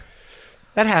cock.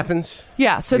 That happens.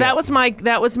 Yeah, so that was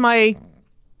my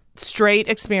straight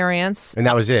experience. And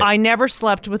that was it. I never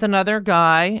slept with another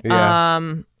guy.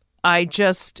 Yeah.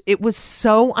 It was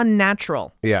so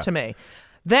unnatural to me.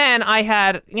 Then I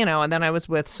had, and then I was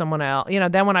with someone else.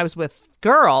 Then when I was with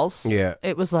girls,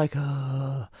 it was like,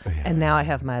 oh. Yeah. And now I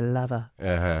have my lover.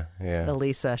 Yeah.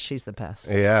 Elisa, she's the best.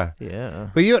 Yeah. Yeah.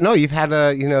 But you've had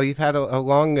a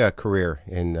long career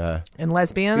in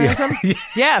lesbianism? Yeah.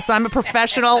 Yes, I'm a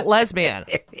professional lesbian.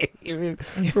 You're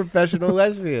a professional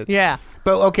lesbian. Yeah.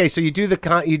 But okay, so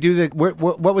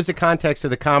what was the context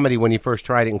of the comedy when you first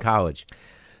tried it in college?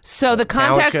 So the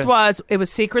context it was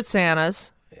Secret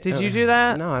Santas. Did you do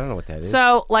that? No, I don't know what that is.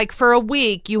 So, like, for a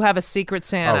week, you have a Secret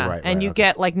Santa, and you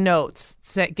get, like, notes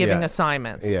giving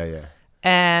assignments. Yeah.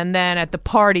 And then at the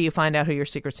party, you find out who your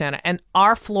Secret Santa. And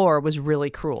our floor was really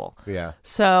cruel. Yeah.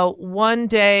 So one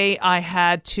day, I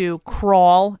had to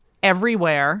crawl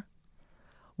everywhere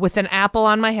with an apple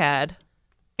on my head,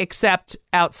 except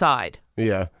outside.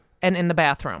 Yeah. And in the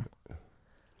bathroom.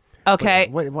 Okay.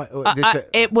 What,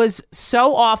 it was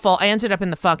so awful. I ended up in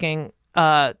the fucking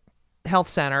health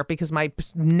center because my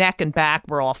neck and back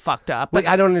were all fucked up. Wait,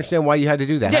 I don't understand why you had to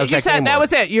do that. Yeah, you said that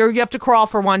was it. You have to crawl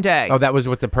for one day. Oh, that was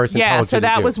what the person told you to do. Yeah, so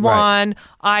that was one.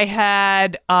 I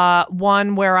had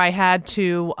one where I had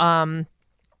to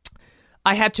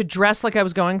dress like I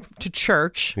was going to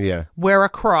church. Yeah. Wear a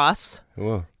cross.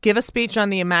 Whoa. Give a speech on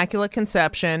the Immaculate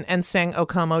Conception and sing "O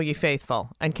Come, O Ye Faithful"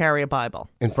 and carry a Bible.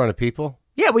 In front of people?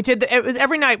 Yeah, we did.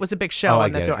 Every night was a big show. I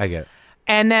get it.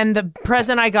 And then the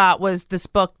present I got was this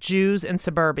book, Jews in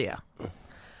Suburbia.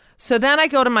 So then I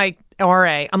go to my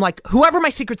RA. I'm like, whoever my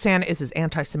Secret Santa is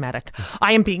anti-Semitic.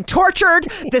 I am being tortured.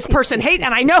 This person hates,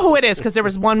 and I know who it is because there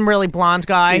was one really blonde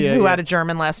guy who had a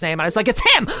German last name. And I was like, it's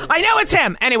him. I know it's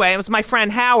him. Anyway, it was my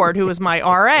friend Howard, who was my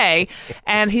RA.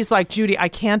 And he's like, Judy, I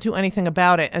can't do anything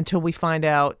about it until we find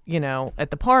out,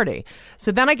 at the party.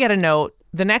 So then I get a note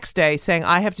the next day saying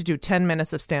I have to do 10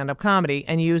 minutes of stand-up comedy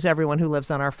and use everyone who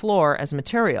lives on our floor as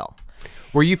material.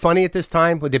 Were you funny at this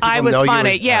time? Did people I was know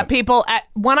funny. You were, people.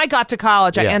 When I got to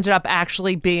college, I ended up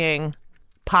actually being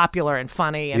popular and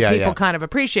funny, and people kind of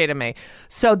appreciated me.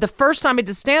 So the first time I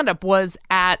did stand-up was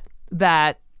at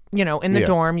that, in the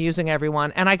dorm using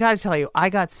everyone. And I got to tell you, I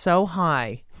got so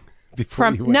high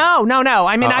before you went? No.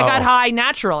 I mean, I got high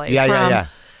naturally. Yeah.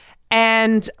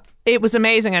 And it was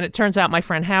amazing, and it turns out my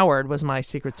friend Howard was my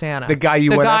Secret Santa. The guy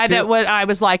you went up to? I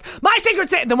was like, my Secret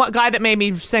Santa, the guy that made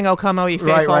me sing "O Come, O Ye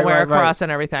Faithful," wear a cross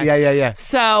and everything. Yeah.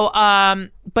 So,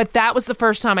 but that was the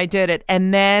first time I did it,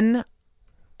 and then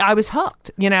I was hooked,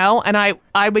 and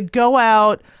I would go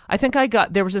out. I think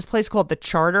there was this place called the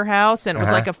Charter House, and it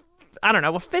was like a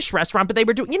fish restaurant, but they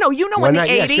were doing, in the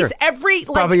 80s,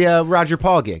 sure. Probably a Roger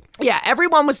Paul gig. Yeah,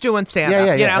 everyone was doing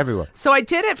stand-up. Yeah, everyone. So I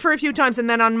did it for a few times, and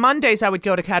then on Mondays I would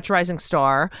go to Catch a Rising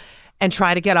Star and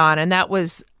try to get on, and that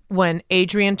was when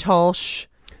Adrienne Tolsch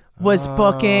was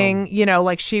booking,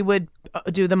 she would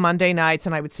do the Monday nights,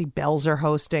 and I would see Belzer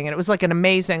hosting, and it was like an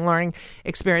amazing learning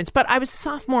experience. But I was a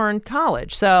sophomore in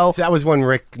college, so that was when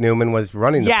Rick Newman was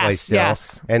running the place still.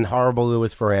 Yes. And Horrible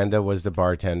Louis Ferranda was the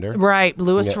bartender. Right,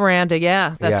 Louis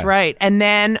Ferranda, that's right. And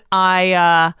then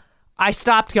I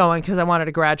stopped going because I wanted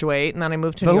to graduate, and then I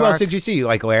moved to New York. Who else did you see?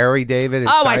 Like Larry David?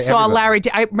 I saw Larry.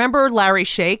 I remember Larry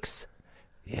Shakes.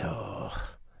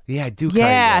 Yeah, I do.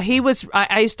 Yeah, he was.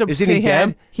 I used to see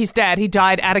him. Dead? He's dead. He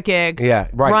died at a gig. Yeah,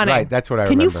 running. Right. That's what I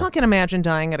remember. Can you fucking imagine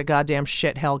dying at a goddamn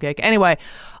shit hell gig? Anyway,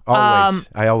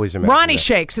 I always imagine Ronnie that.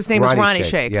 Shakes. His name was Ronnie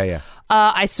Shakes. Yeah.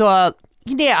 I saw.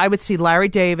 I would see Larry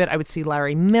David. I would see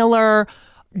Larry Miller,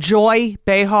 Joy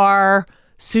Behar,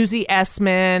 Susie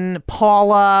Essman,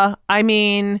 Paula. I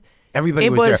mean, everybody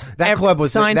was there. That club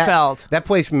was Seinfeld. That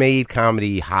place made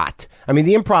comedy hot. I mean,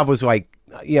 the Improv was like.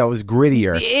 It was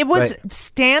grittier. It was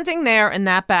standing there in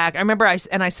that back. I remember I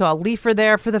saw Leifer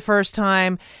there for the first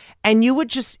time, and you would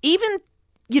just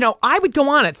I would go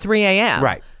on at 3 a.m.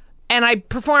 Right. And I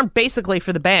performed basically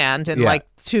for the band and like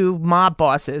two mob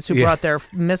bosses who brought their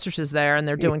mistresses there, and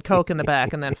they're doing coke in the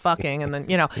back and then fucking and then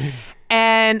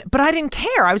but I didn't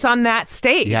care. I was on that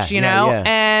stage,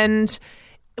 and.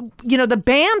 The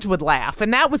band would laugh,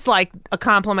 and that was like a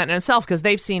compliment in itself because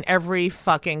they've seen every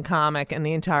fucking comic in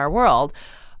the entire world.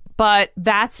 But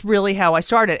that's really how I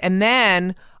started. And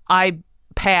then I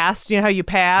passed, how you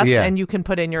pass and you can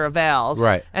put in your avals.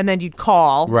 Right. And then you'd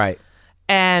call. Right.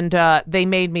 And they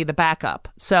made me the backup.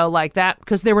 So like that,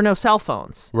 because there were no cell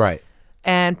phones. Right.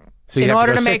 And so in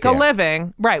order to make a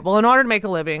living,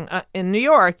 in New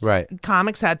York,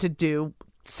 comics had to do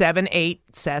 7-8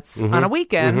 sets on a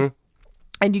weekend. Mm-hmm.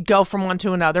 And you'd go from one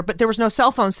to another, but there was no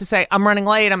cell phones to say, I'm running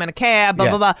late, I'm in a cab, blah,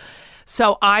 blah, blah.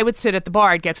 So I would sit at the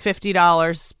bar, I'd get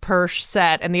 $50 per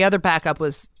set, and the other backup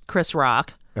was Chris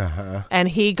Rock. Uh-huh. And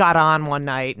he got on one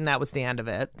night, and that was the end of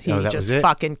it. He just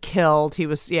fucking killed. He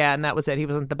was, and that was it. He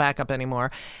wasn't the backup anymore.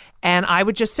 And I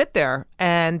would just sit there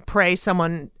and pray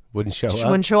someone wouldn't show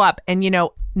up. And,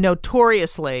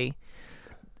 notoriously,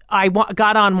 I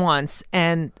got on once,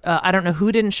 and I don't know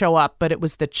who didn't show up, but it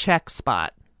was the check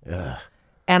spot. Ugh.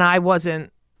 And I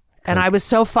wasn't, and I was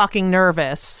so fucking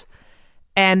nervous,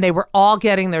 and they were all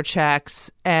getting their checks,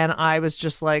 and I was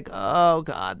just like, oh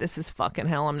God, this is fucking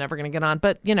hell. I'm never going to get on.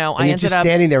 But, I ended up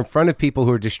standing there in front of people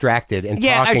who are distracted and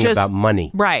talking about money.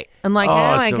 Right. And like,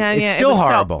 it's still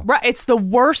horrible. Right. It's the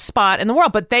worst spot in the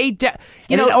world, but it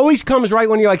always comes right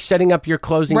when you're like setting up your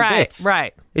closing bits.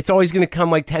 Right. It's always going to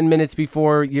come like 10 minutes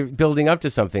before you're building up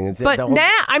to something. But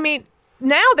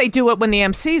now they do it when the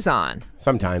MC's on.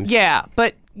 Sometimes. Yeah,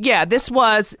 but this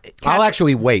was... I'll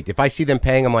actually wait. If I see them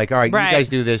paying, I'm like, all right, you guys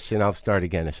do this, and I'll start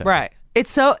again in a second. Right.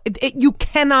 It's so... you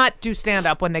cannot do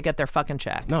stand-up when they get their fucking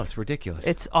check. No, it's ridiculous.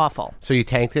 It's awful. So you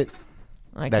tanked it?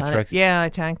 I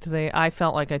tanked I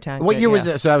felt like I tanked it. What year was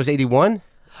that? So that was 81?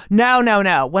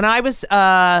 No.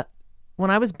 When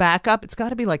I was back up, it's got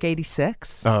to be like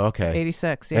 86. Oh, okay.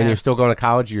 86, yeah. And you're still going to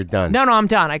college? You're done? No, I'm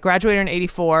done. I graduated in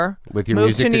 84. With your moved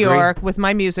music to New degree? York with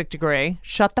my music degree.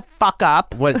 Shut the fuck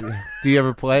up. What? Do you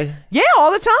ever play? Yeah,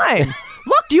 all the time.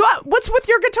 Look, what's with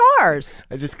your guitars?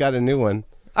 I just got a new one.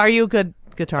 Are you a good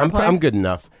guitar player? I'm good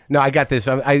enough. No, I got this.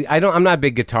 I'm not a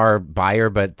big guitar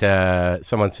buyer, but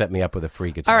someone set me up with a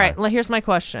free guitar. All right, here's my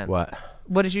question.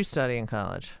 What did you study in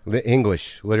college?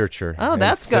 English, literature. Oh,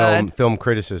 that's good. Film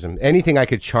criticism. Anything I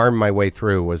could charm my way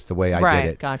through was the way I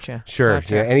did it. Gotcha. Sure.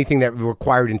 Gotcha. Yeah, anything that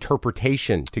required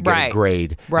interpretation to get a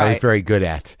grade, I was very good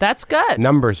at. That's good.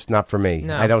 Numbers, not for me.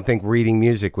 No. I don't think reading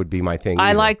music would be my thing I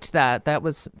either. liked that. That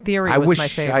was theory. I was wish my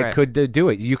favorite. I could do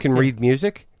it. You can read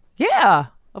music? Yeah,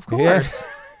 of course. Yeah.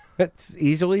 That's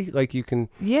easily? Like you can...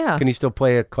 Yeah. Can you still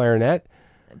play a clarinet?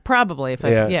 Probably.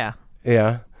 Yeah.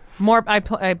 More, I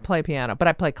play piano, but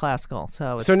I play classical,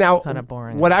 so it's kind of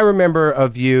boring. What I remember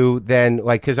of you then,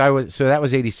 like, because that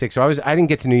was 86, so I didn't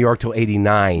get to New York till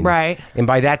 89. Right. And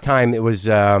by that time, it was,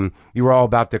 you were all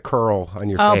about the curl on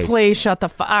your face. Oh, please shut the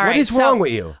fuck. All right. What is wrong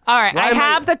with you? All right. I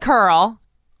have the curl.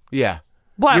 Yeah.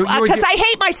 What? Because I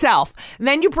hate myself. And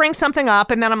then you bring something up,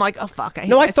 and then I'm like, oh, fuck, I hate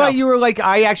myself. myself. Thought you were like,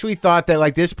 I actually thought that,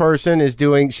 like, this person is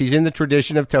doing, she's in the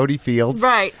tradition of Toady Fields.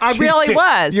 Right. I really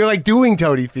was. You're, like, doing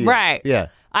Toady Fields. Right. Yeah.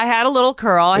 I had a little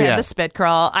curl. I had the spit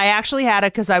curl. I actually had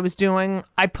it because I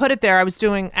put it there. I was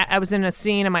in a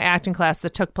scene in my acting class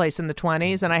that took place in the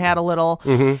 1920s, and I had a little,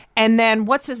 and then,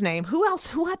 what's his name? Who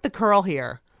had the curl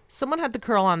here? Someone had the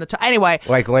curl on the top. Anyway.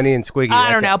 Like Lenny and Squiggy. I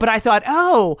don't know, but I thought,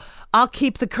 I'll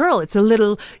keep the curl. It's a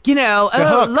little,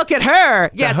 look at her.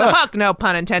 It's a hook, no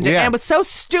pun intended. Yeah. And it was so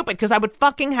stupid because I would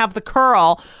fucking have the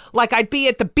curl, like I'd be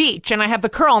at the beach and I have the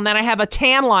curl and then I have a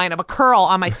tan line of a curl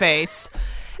on my face.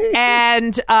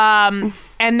 And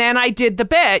then I did the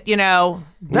bit,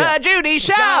 the Judy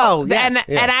Show. Yeah. And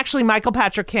actually Michael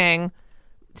Patrick King,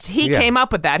 he came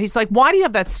up with that. He's like, why do you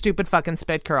have that stupid fucking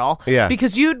spit curl? Yeah.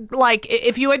 Because you'd, like,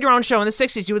 if you had your own show in the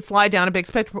 60s, you would slide down a big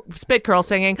spit curl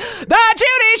singing, the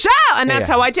Judy Show! And that's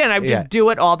how I did. I would just do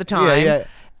it all the time. Yeah.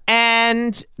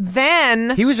 And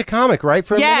then... He was a comic, right?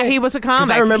 For a minute? He was a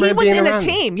comic. I remember him being around. He was in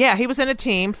a team. Yeah, he was in a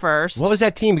team first. What was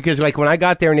that team? Because, like, when I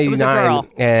got there in 89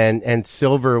 and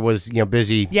Silver was,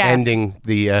 busy ending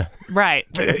the right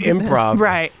improv.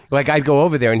 Right. Like, I'd go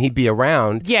over there and he'd be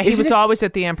around. Yeah, he was always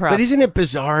at the improv. But isn't it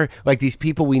bizarre? Like, these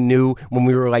people we knew when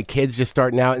we were, like, kids just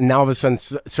starting out, and now all of a sudden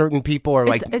certain people are,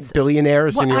 like,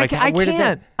 billionaires, and you're like, where did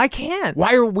that... I can't.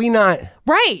 Why are we not...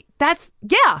 Right.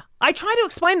 I try to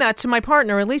explain that to my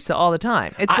partner, Elisa, all the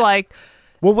time. It's like...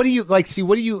 Well, what do you, like, see,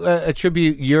 what do you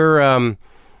attribute your...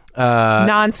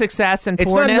 non-success and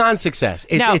poorness? It's not non-success.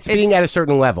 It's being at a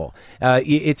certain level.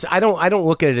 I don't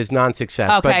look at it as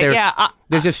non-success. Okay, but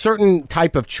there's a certain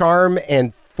type of charm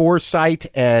and foresight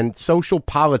and social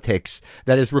politics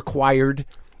that is required,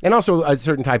 and also a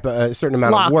certain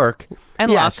amount of work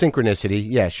and luck. Synchronicity.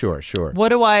 Yeah, sure. What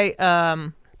do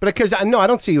I? But because I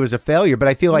don't see you as a failure, but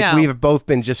I feel like we have both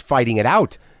been just fighting it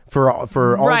out for all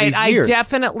these years. I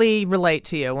definitely relate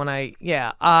to you when I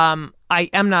am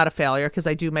not a failure because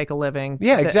I do make a living.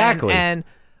 Yeah, exactly.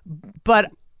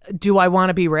 But do I want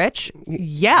to be rich?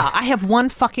 Yeah, I have one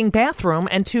fucking bathroom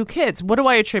and 2 kids. What do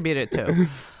I attribute it to?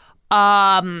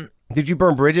 Did you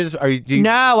burn bridges?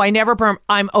 No, I never burn.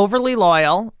 I'm overly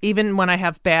loyal, even when I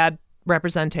have bad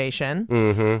representation.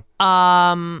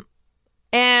 Mm-hmm.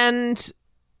 And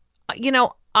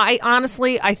I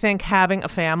honestly think having a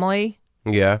family.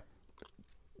 Yeah.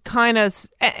 Kind of,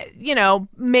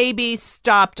 maybe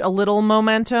stopped a little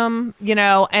momentum,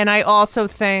 and I also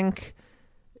think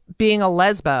being a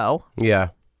lesbo. Yeah.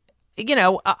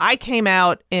 I came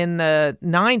out in the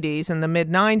 90s, in the mid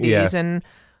 90s, and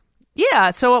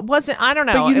so it wasn't, I don't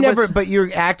know. But your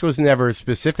act was never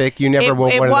specific. You never were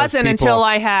one of those It wasn't people.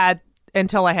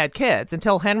 until I had kids,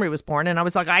 until Henry was born, and I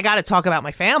was like, I got to talk about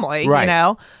my family,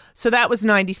 right. So that was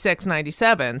 96,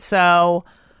 97. So,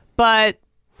 but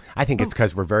I think it's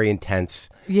because we're very intense.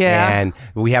 Yeah. And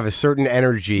we have a certain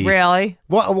energy. Really?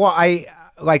 Well,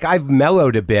 I've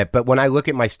mellowed a bit, but when I look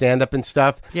at my stand-up and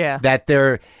stuff, that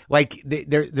there's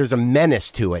a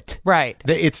menace to it. Right.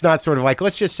 It's not sort of like,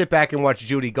 let's just sit back and watch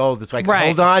Judy Gold. It's like,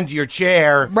 hold on to your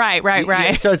chair.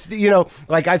 Right. So it's,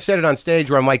 like I've said it on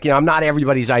stage where I'm like, I'm not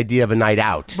everybody's idea of a night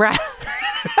out. Right.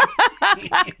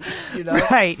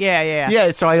 Right, yeah.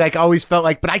 Yeah, so I always felt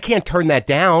like, but I can't turn that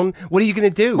down. What are you going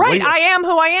to do? Right, I am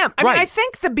who I am. I mean, I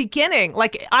think the beginning,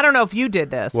 I don't know if you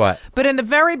did this. What? But in the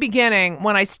very beginning,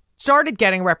 when I started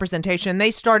getting representation,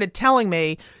 they started telling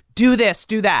me, do this,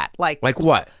 do that. Like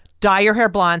what? Dye your hair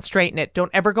blonde, straighten it.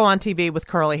 Don't ever go on TV with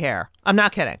curly hair. I'm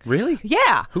not kidding. Really?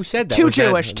 Yeah. Who said that? Too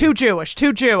Jewish.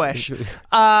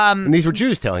 And these were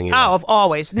Jews telling you that. Oh,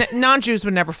 always. Non-Jews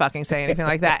would never fucking say anything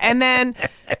like that. And then...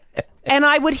 And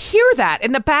I would hear that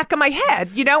in the back of my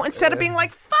head, instead of being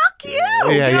like, fuck you.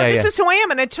 This is who I am.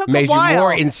 And it took a while. Made you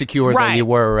more insecure than you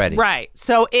were already. Right.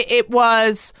 So it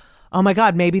was, oh my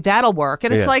God, maybe that'll work.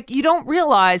 And it's like, you don't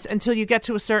realize until you get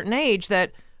to a certain age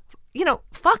that,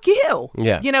 fuck you.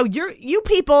 Yeah. You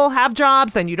people have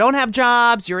jobs, then you don't have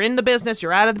jobs. You're in the business,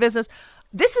 you're out of the business.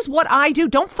 This is what I do.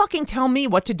 Don't fucking tell me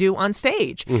what to do on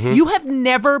stage. Mm-hmm. You have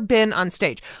never been on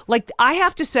stage. Like, I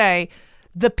have to say,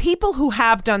 the people who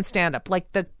have done stand-up,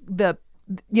 like the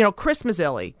Chris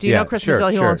Mazzilli. Do you know Chris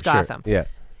Mazzilli who owns Gotham? Yeah.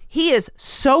 He is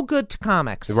so good to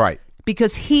comics. Right.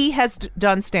 Because he has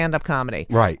done stand-up comedy.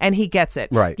 Right. And he gets it.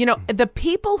 Right. The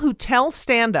people who tell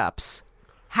stand-ups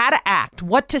how to act,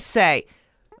 what to say,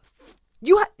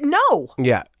 no.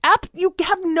 Yeah. You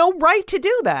have no right to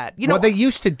do that. You know, well, they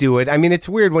used to do it. I mean, it's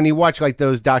weird when you watch like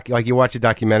those like you watch a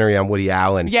documentary on Woody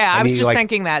Allen. Yeah, I was just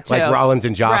thinking that too. Like Rollins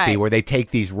and Jaffe, Right. where they take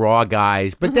these raw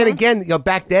guys. But then again,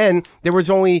 back then there was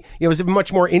only it was a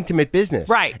much more intimate business,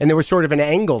 right? And there was sort of an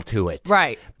angle to it,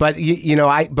 right? But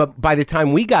but by the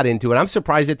time we got into it, I'm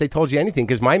surprised that they told you anything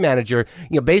because my manager,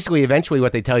 basically, eventually,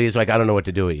 what they tell you is like, I don't know what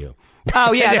to do with you.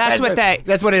 Oh yeah, that's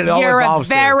what it all You're evolves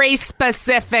a very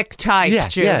specific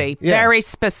type, Judy. Yeah. Very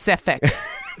specific.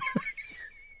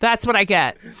 That's what I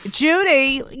get.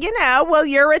 Judy, well,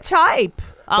 you're a type.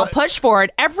 I'll push for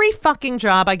it. Every fucking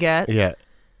job I get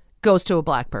goes to a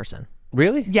black person.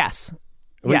 Really? Yes.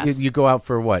 Well, yes. You go out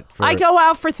for what? I go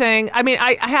out for things. I mean,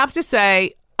 I have to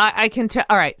say, I can tell.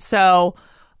 All right, so...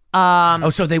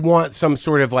 so they want some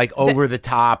sort of like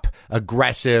over-the-top,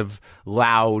 aggressive,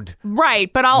 loud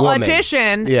right, but I'll woman.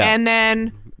 audition and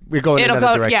then... We're going in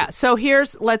another direction. Yeah, so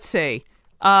let's see.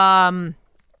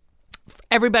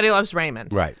 Everybody Loves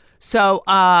Raymond. Right. So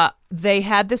they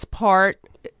had this part.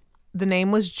 The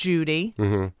name was Judy.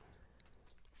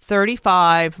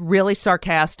 35, really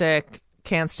sarcastic,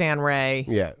 can't stand Ray.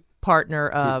 Yeah. Partner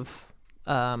of,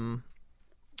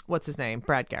 what's his name?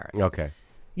 Brad Garrett. Okay.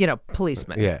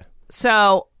 Policeman. Yeah.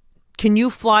 So can you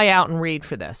fly out and read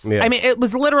for this? Yeah. I mean, it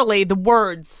was literally the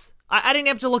words. I didn't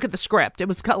have to look at the script. It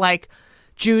was like...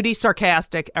 Judy,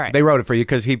 sarcastic. All right. They wrote it for you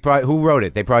because who wrote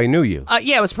it? They probably knew you.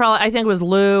 Yeah, it was probably, I think it was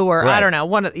Lou or right. I don't know.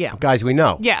 One of, yeah. Guys we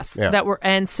know. Yes. Yeah.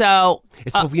 And so.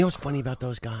 It's so, what's funny about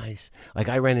those guys? Like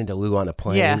I ran into Lou on a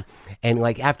plane and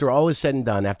like after all is said and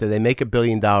done, after they make $1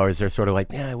 billion, they're sort of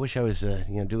like, yeah, I wish I was,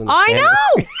 doing this. I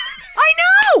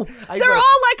know. They're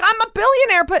all like, I'm a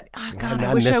billionaire, but God,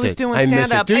 I wish I was doing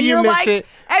stand up. Do and you you're miss like, it?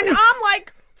 And I'm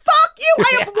like, fuck you.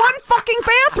 I have one fucking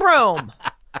bathroom.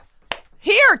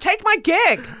 Here, take my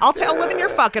gig. I'll live in your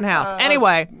fucking house.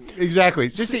 Anyway. Exactly.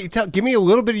 Just give me a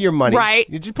little bit of your money. Right.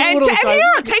 You just put a little and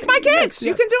here, take my gigs.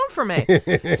 You can do them for me.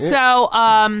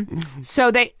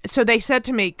 So they said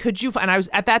to me, could you, and I was,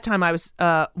 at that time, I was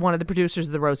one of the producers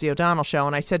of the Rosie O'Donnell show,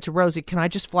 and I said to Rosie, can I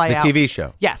just fly out? The TV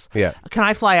show. Yes. Yeah. Can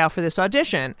I fly out for this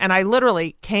audition? And I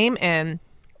literally came in,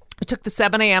 I took the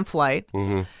 7 a.m. flight,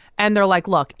 and they're like,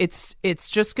 look, it's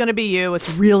just going to be you. It's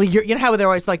really, you know how they're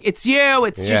always like, it's you.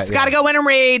 It's just got to go in and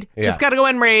read. Just got to go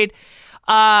in and read.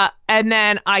 And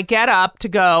then I get up to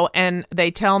go, and they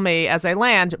tell me as I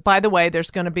land, by the way, there's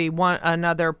going to be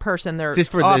another person they're Is this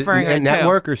for offering the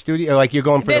network or studio? Like you're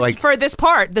going for for this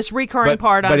part, this recurring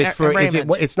part on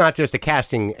Raymond. It's not just a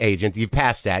casting agent. You've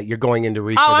passed that. You're going in to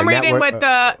read for the I'm reading network. with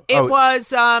the, it was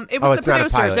the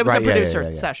producers. It was a producer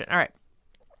yeah. session. All right.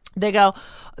 They go,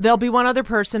 there'll be one other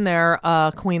person there,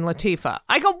 Queen Latifah.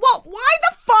 I go, well, why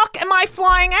the fuck am I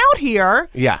flying out here?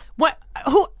 Yeah. What?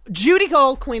 Who? Judy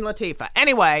Gold, Queen Latifah.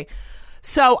 Anyway,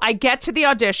 so I get to the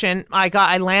audition.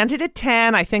 I landed at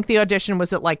 10. I think the audition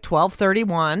was at like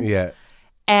 12:31. Yeah.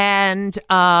 And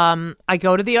I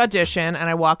go to the audition and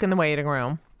I walk in the waiting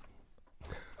room.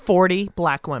 40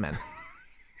 black women.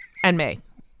 And me.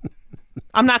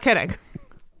 I'm not kidding.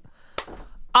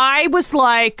 I was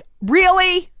like,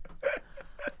 really?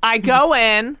 I go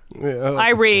in,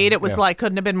 I read, it was like,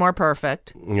 couldn't have been more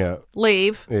perfect. Yeah.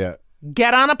 Leave. Yeah.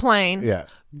 Get on a plane. Yeah.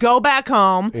 Go back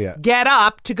home. Yeah. Get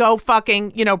up to go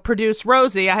fucking, produce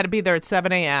Rosie. I had to be there at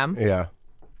 7 a.m. Yeah.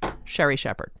 Sherry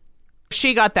Shepherd.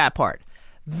 She got that part.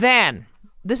 Then,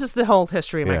 this is the whole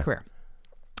history of my career.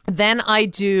 Then I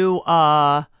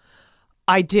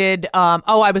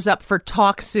was up for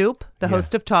Talk Soup, the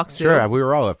host of Talk Soup. Sure, we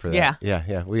were all up for that. Yeah.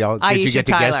 Yeah. We all. Did Aisha you get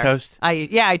to Tyler. guest host?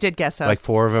 I did guest host. Like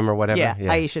 4 of them or whatever? Yeah,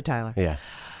 Aisha Tyler. Yeah.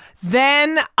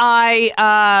 Then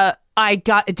I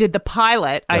did the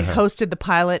pilot. I hosted the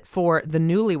pilot for the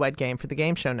Newlywed Game for the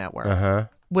Game Show Network,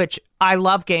 which I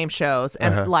love game shows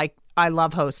and I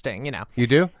love hosting. You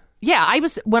do? Yeah,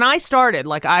 when I started,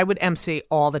 like I would MC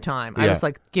all the time. I was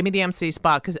like, give me the MC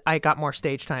spot because I got more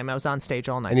stage time. I was on stage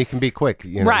all night, and you can be quick,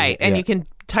 right? And you can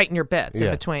tighten your bits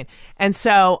in between. And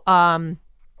so,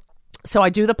 so I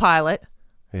do the pilot.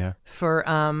 Yeah.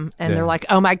 They're like,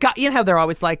 oh my God, you know how they're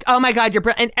always like, oh my God, you're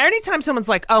brilliant. And anytime someone's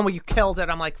like, oh, well, you killed it,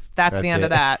 I'm like, that's the end of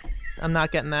that. I'm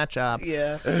not getting that job.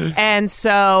 Yeah. And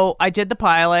so I did the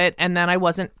pilot, and then I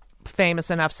wasn't famous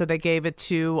enough, so they gave it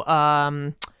to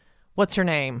what's her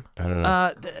name? I don't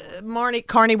know.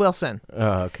 Carney Wilson.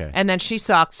 Oh, okay. And then she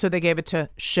sucked, so they gave it to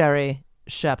Sherry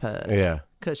Shepherd. Yeah.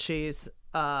 Because she's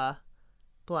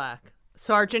black.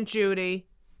 Sergeant Judy.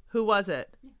 Who was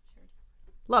it?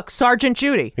 Look, Sergeant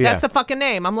Judy. Yeah. That's the fucking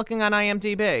name. I'm looking on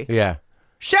IMDb. Yeah.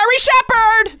 Sherry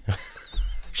Shepherd!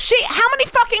 How many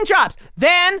fucking jobs?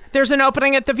 Then there's an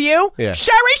opening at The View. Yeah.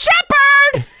 Sherry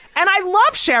Shepherd! And I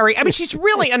love Sherry. I mean, she's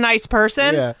really a nice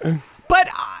person. Yeah. But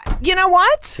you know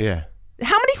what? Yeah.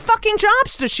 How many fucking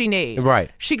jobs does she need? Right.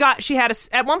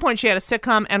 At one point she had a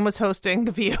sitcom and was hosting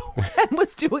The View and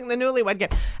was doing the Newlywed Game.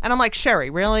 And I'm like, Sherry,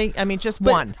 really? I mean, just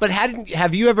one. But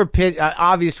have you ever pitched?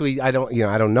 Obviously, I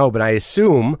don't know, but I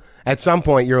assume at some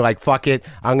point you're like, fuck it,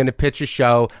 I'm going to pitch a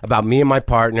show about me and my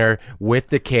partner with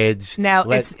the kids. Now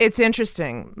it's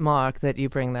interesting, Mark, that you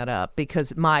bring that up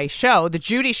because my show, the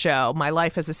Judy Show, My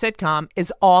Life as a Sitcom,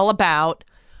 is all about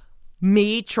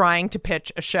me trying to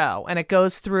pitch a show, and it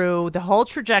goes through the whole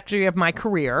trajectory of my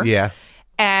career. Yeah.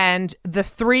 And the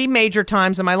 3 major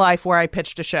times in my life where I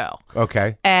pitched a show.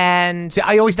 Okay. And see,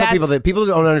 I always tell people that people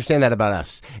don't understand that about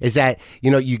us is that,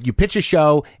 you pitch a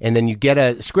show and then you get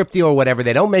a script deal or whatever.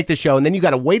 They don't make the show. And then you got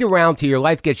to wait around till your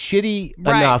life gets shitty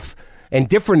enough and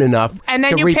different enough and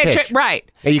then to you re-pitch. pitch it, right.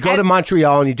 And you go to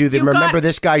Montreal and you do the Remember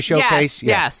This Guy showcase.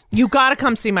 Yes. You got to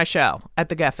come see my show at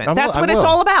the Geffen. That's what I it's will.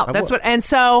 all about. And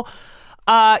so,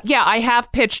 I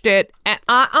have pitched it. And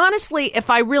honestly,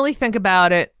 if I really think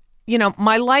about it,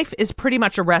 my life is pretty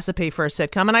much a recipe for a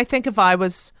sitcom. And I think if I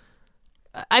was,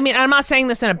 I'm not saying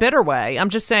this in a bitter way. I'm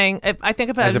just saying, if I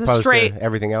was a straight. To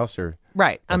everything else or?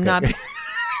 Right. I'm not.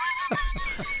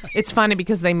 It's funny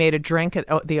because they made a drink at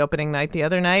the opening night the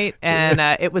other night, and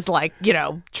it was like,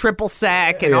 triple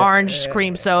sec and orange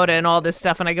cream soda and all this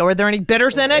stuff. And I go, are there any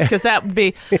bitters in it? Because that would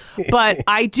be. But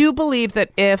I do believe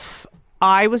that if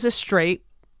I was a straight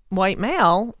white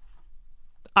male,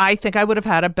 I think I would have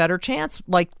had a better chance,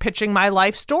 like pitching my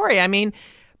life story. I mean,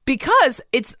 because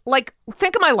it's like,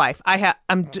 think of my life.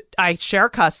 I share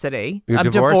custody. You're I'm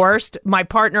divorced. My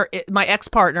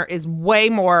ex-partner is way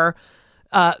more.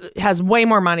 Has way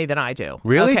more money than I do.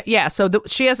 Really? Okay. Yeah. So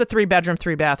she has a 3-bedroom,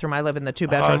 3-bathroom. I live in the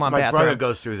 2-bedroom, 1-bathroom. My brother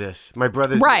goes through this. My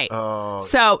brother's right.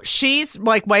 So she's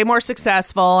like way more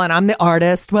successful, and I'm the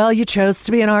artist. Well, you chose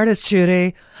to be an artist,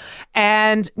 Judy.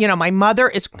 And my mother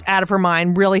is out of her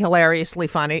mind, really hilariously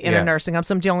funny in a nursing home.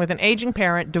 So I'm dealing with an aging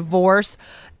parent, divorce.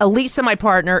 Elisa, my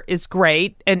partner, is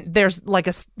great, and there's like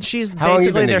she's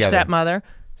basically their stepmother.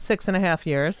 6.5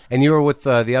 years. And you were with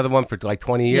the other one for like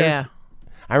 20 years. Yeah.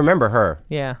 I remember her.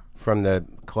 Yeah. From the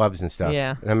clubs and stuff.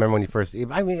 Yeah. And I remember when you first.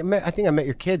 I think I met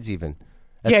your kids even.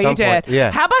 At Yeah, some you did. point.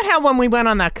 Yeah. How about how when we went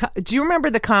on that? Do you remember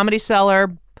the Comedy Cellar?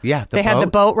 Yeah. They had the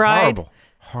boat ride.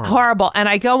 Horrible. And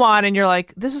I go on, and you're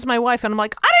like, "This is my wife," and I'm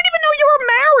like, "I didn't even know you were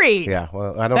married." Yeah.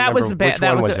 Well, I don't. That remember was the bit. Which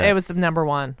one was that? It was the number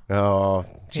one. Oh,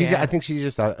 Yeah. I think she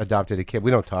just adopted a kid.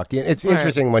 We don't talk. It's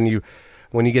interesting when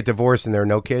you get divorced and there are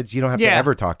no kids, you don't have to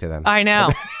ever talk to them. I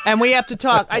know. And we have to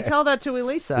talk. I tell that to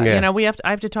Elisa. Yeah. I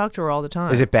have to talk to her all the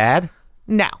time. Is it bad?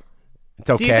 No. It's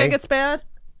okay. Do you think it's bad?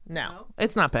 No.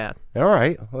 It's not bad. All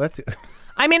right. Well, that's.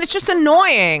 I mean, it's just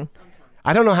annoying.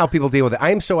 I don't know how people deal with it.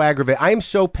 I am so aggravated. I am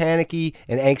so panicky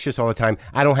and anxious all the time.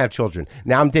 I don't have children.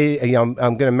 Now I'm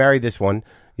going to marry this one,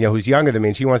 who's younger than me,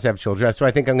 and she wants to have children. So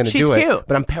I think I'm going to do it. She's cute.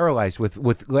 But I'm paralyzed with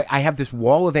I have this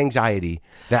wall of anxiety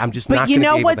that I'm just not going to be able to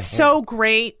handle. But you know what's so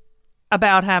great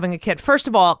about having a kid? First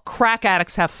of all, crack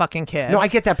addicts have fucking kids. No, I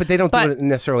get that, but they don't do it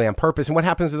necessarily on purpose. And what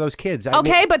happens to those kids?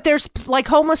 But there's like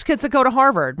homeless kids that go to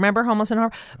Harvard. Remember homeless in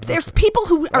Harvard? There's people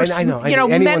who are, I know.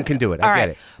 Anyone can do it. I get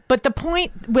it. But the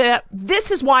point,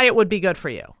 this is why it would be good for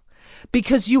you.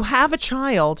 Because you have a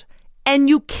child and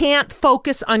you can't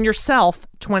focus on yourself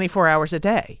 24 hours a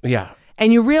day. Yeah.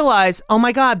 And you realize, oh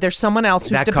my God, there's someone else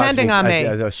who's depending on me.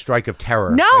 A strike of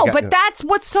terror. No, but that's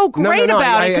what's so great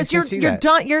about it, because you're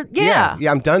done. Yeah,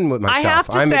 I'm done with myself. I have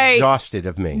to I'm say, exhausted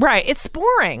of me. Right, it's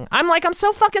boring. I'm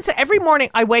so fucking sick. Every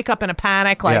morning I wake up in a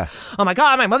panic, like, oh my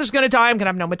God, my mother's gonna die. I'm gonna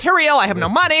have no material. I have no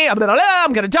money. I'm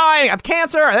gonna die. I have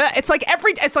cancer. It's like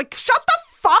shut the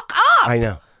fuck up. I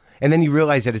know. And then you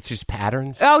realize that it's just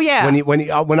patterns. Oh yeah. When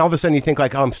all of a sudden you think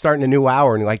like, oh, I'm starting a new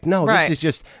hour, and you're like, no, this is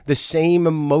just the same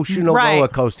emotional roller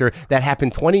coaster that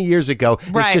happened 20 years ago.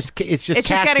 Right. It's just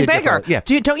getting bigger. Yeah.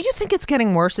 Don't you think it's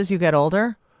getting worse as you get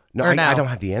older? No, I don't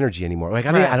have the energy anymore. Like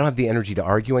I don't have the energy to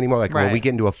argue anymore. Like when we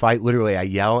get into a fight, literally I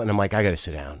yell and I'm like, I got to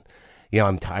sit down.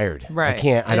 I'm tired. Right. I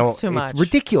can't. It's too much. It's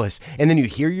ridiculous. And then you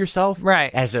hear yourself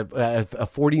as a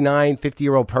 49,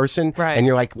 50-year-old person. Right. And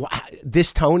you're like,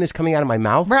 this tone is coming out of my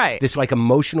mouth. Right. This like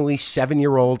emotionally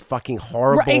 7-year-old fucking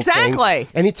horrible thing. Exactly.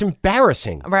 And it's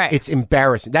embarrassing. Right. It's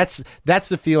embarrassing. That's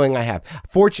the feeling I have.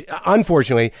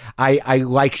 Unfortunately, I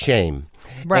like shame.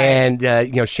 Right.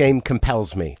 And, shame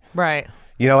compels me. Right.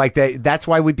 That's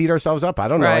why we beat ourselves up. I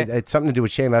don't know. Right. It's something to do with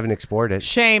shame. I haven't explored it.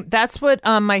 Shame. That's what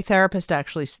my therapist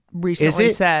actually recently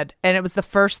said. And it was the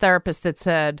first therapist that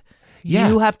said,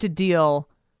 you have to deal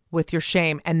with your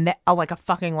shame. And like a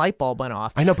fucking light bulb went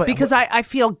off. I know, but because I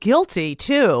feel guilty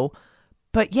too.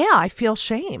 But yeah, I feel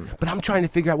shame. But I'm trying to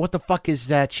figure out what the fuck is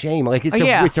that shame? Like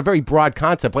it's a very broad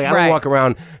concept. Like I don't walk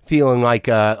around feeling like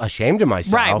ashamed of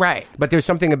myself. Right. But there's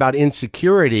something about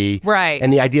insecurity,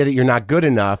 and the idea that you're not good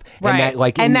enough, and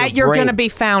that you're going to be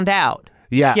found out.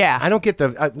 Yeah. I don't get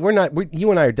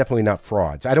you and I are definitely not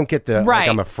frauds. I don't get the like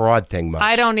I'm a fraud thing much.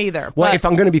 I don't either. Well, if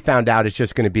I'm going to be found out, it's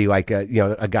just going to be like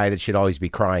a guy that should always be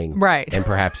crying. Right. And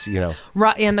perhaps,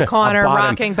 in the corner,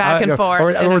 rocking back and forth.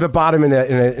 Or the bottom in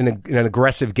an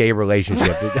aggressive gay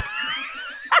relationship. If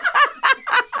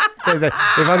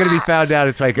I'm going to be found out,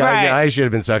 it's like, I should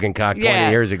have been sucking cock 20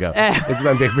 years ago. It's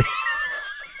my big...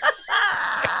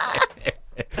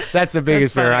 That's the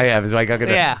biggest fear I have. Is like I'm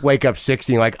gonna wake up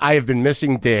 60 like I have been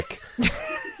missing dick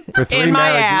for 3 in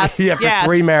marriages. My ass.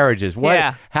 3 marriages. What?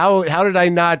 Yeah. How did I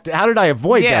not? How did I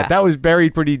avoid that? That was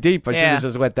buried pretty deep. I should have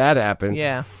just let that happen.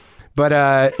 Yeah.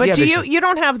 But do you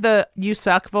don't have the you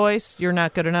suck voice? You're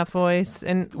not good enough voice?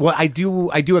 And well, I do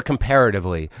it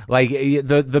comparatively. Like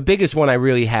the biggest one I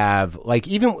really have. Like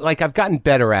even like I've gotten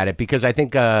better at it because I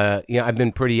think I've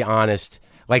been pretty honest.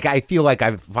 Like I feel like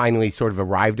I've finally sort of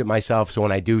arrived at myself. So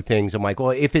when I do things, I'm like,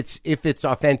 well, if it's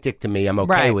authentic to me, I'm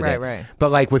okay with it. Right.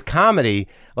 But like with comedy,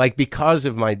 like because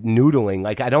of my noodling,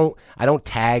 like I don't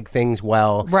tag things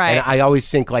well. Right. And I always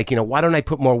think like, why don't I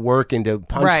put more work into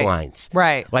punchlines?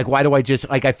 Right. Like why do I just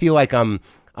like I feel like I'm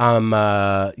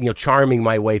charming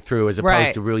my way through as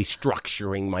opposed to really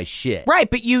structuring my shit. Right,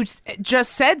 but you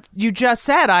just said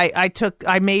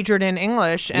I majored in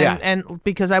English and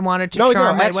because I wanted to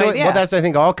charm my way. Well, that's I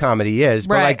think all comedy is.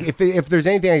 But like if there's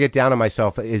anything I get down on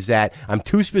myself is that I'm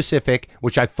too specific,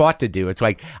 which I fought to do. It's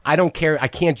like I don't care. I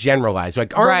can't generalize.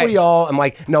 Like aren't we all? I'm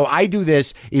like, no, I do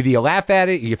this. Either you laugh at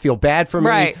it, or you feel bad for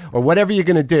me, or whatever you're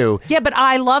gonna do. Yeah, but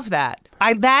I love that.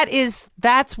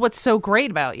 That's what's so great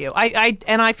about you.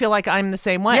 I feel like I'm the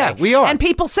same way. Yeah, we are. And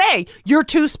people say you're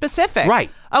too specific.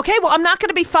 Right. Okay, well, I'm not going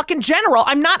to be fucking general.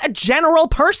 I'm not a general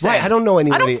person. Right. I don't know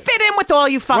anybody. I don't fit in with all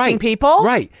you fucking people.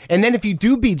 Right. And then if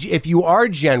you are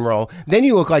general, then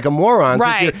you look like a moron.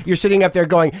 Right. You're sitting up there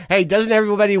going, hey, doesn't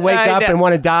everybody wake up and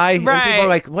want to die? Right. And people are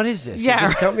like, what is this? Yeah.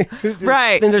 Is this company?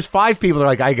 Right. Then there's 5 people that are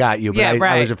like, I got you, but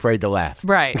I was afraid to laugh.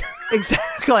 Right.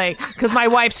 Exactly. Because my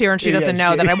wife's here and she doesn't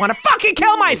know that I want to fucking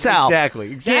kill myself.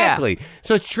 Exactly. Yeah.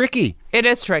 So it's tricky. It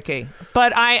is tricky.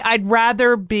 But I'd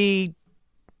rather be,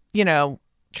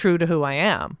 true to who I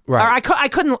am. Right. Or I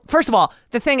couldn't. First of all,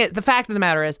 the fact of the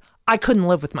matter is, I couldn't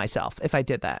live with myself if I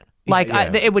did that. Like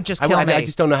it would just kill me. I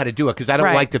just don't know how to do it because I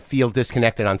don't like to feel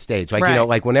disconnected on stage. Like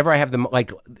like whenever I have them,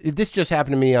 like this just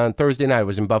happened to me on Thursday night. I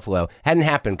was in Buffalo. Hadn't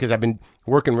happened because I've been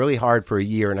working really hard for a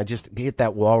year, and I just hit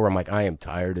that wall where I'm like, I am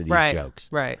tired of these jokes.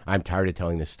 Right. I'm tired of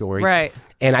telling this story. Right.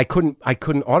 And I couldn't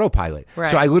autopilot.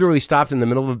 Right. So I literally stopped in the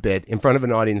middle of a bit in front of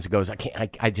an audience and goes, I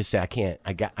can't. I just say I can't.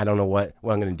 I don't know what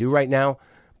I'm going to do right now,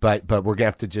 but we're gonna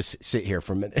have to just sit here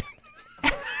for a minute.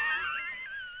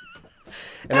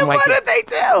 And I'm like, what did they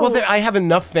do? Well, I have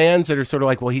enough fans that are sort of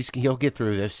like, well, he'll get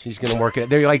through this. He's going to work it.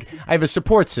 They're like, I have a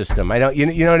support system. I don't, you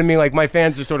know what I mean? Like my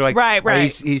fans are sort of like, right. Oh,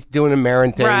 he's doing a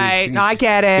Marin thing. Right. No, I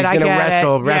get it. He's going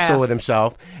to wrestle with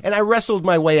himself. And I wrestled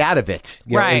my way out of it,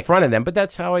 in front of them. But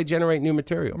that's how I generate new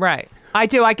material. Right. I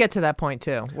do. I get to that point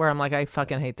too, where I'm like, I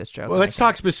fucking hate this joke. Well, let's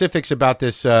talk specifics about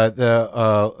this.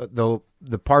 The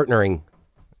partnering.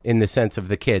 In the sense of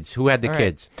the kids. Who had the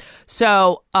kids?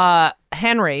 So,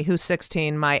 Henry, who's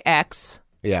 16, my ex,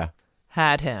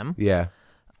 had him. Yeah.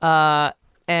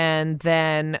 And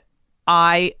then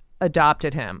I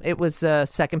adopted him. It was a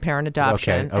second parent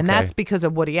adoption. Okay. And that's because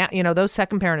of Woody Allen. Those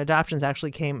second parent adoptions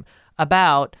actually came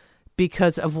about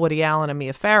because of Woody Allen and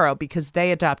Mia Farrow, because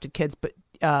they adopted kids,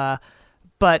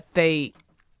 but they...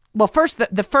 Well, first,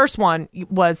 the first one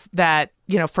was that,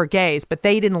 for gays, but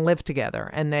they didn't live together.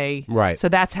 And so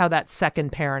that's how that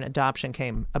second parent adoption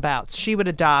came about. She would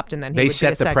adopt and then he would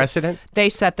set the precedent? They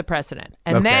set the precedent.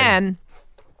 And then,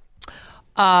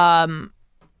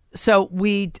 so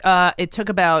it took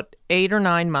about 8 or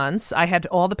 9 months. I had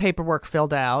all the paperwork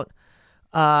filled out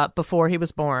before he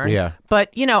was born. Yeah.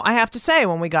 But, I have to say,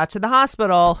 when we got to the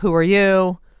hospital, who are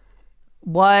you?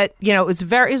 What it was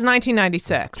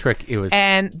 1996.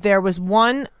 And there was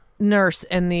one nurse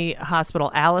in the hospital,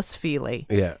 Alice Feely.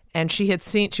 Yeah. And she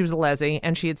was a lesbian,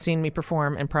 and she had seen me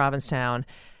perform in Provincetown,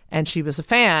 and she was a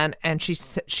fan, and she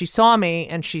saw me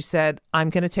and she said,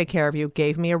 I'm going to take care of you,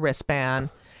 gave me a wristband.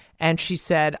 And she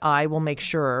said, I will make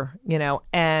sure,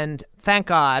 and thank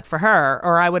God for her,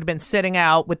 or I would have been sitting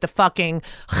out with the fucking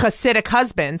Hasidic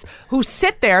husbands who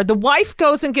sit there. The wife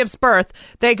goes and gives birth.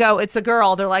 They go, it's a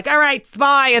girl. They're like, all right,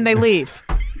 bye. And they leave.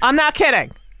 I'm not kidding.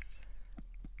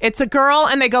 It's a girl,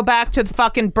 and they go back to the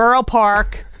fucking Borough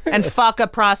Park and fuck a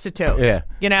prostitute. Yeah.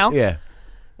 Yeah.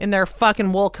 in their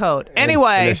fucking wool coat.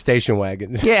 Anyway, in their station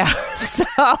wagons. Yeah.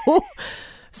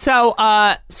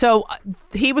 So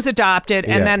he was adopted,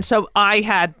 and then so I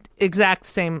had exact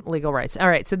same legal rights. All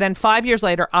right. So then 5 years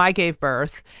later, I gave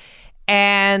birth,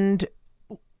 and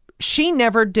she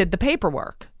never did the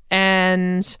paperwork.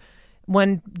 And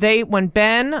when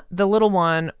Ben, the little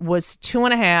one, was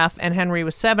 2.5 and Henry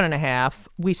was 7.5,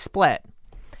 we split.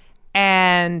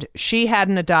 And she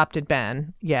hadn't adopted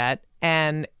Ben yet,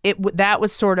 and that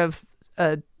was sort of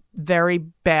a very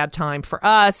bad time for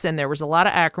us, and there was a lot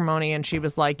of acrimony, and she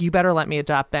was like, you better let me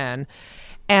adopt Ben.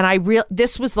 And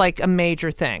this was like a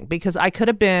major thing, because I could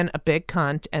have been a big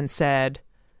cunt and said,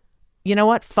 you know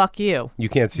what, fuck you. You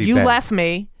can't see you Ben. Left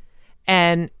me,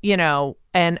 and you're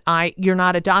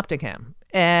not adopting him.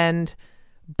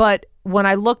 But when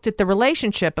I looked at the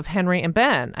relationship of Henry and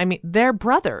Ben, I mean, they're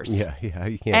brothers. Yeah,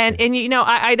 you can't. And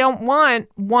I don't want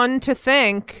one to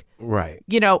think, right,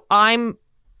 I'm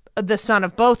the son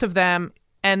of both of them,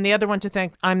 and the other one to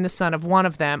think I'm the son of one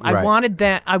of them. Right.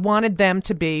 I wanted them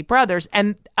to be brothers.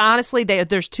 And honestly,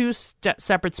 there's two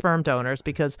separate sperm donors,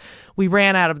 because we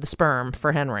ran out of the sperm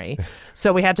for Henry,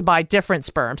 so we had to buy different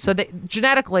sperm. So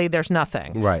genetically, there's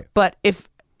nothing. Right. But if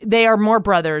they are more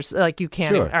brothers, like, you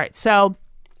can't. Sure. All right. So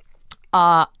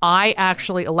I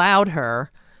actually allowed her,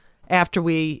 after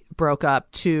we broke up,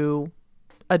 to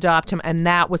adopt him, and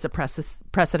that was a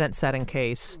precedent-setting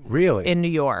case. Really? In New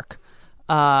York,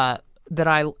 that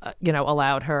I,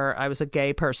 allowed her. I was a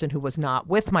gay person who was not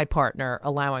with my partner,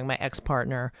 allowing my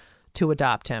ex-partner to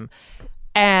adopt him.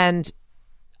 And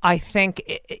I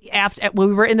think after we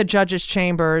were in the judge's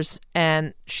chambers,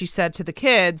 and she said to the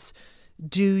kids,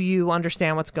 do you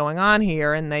understand what's going on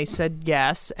here? And they said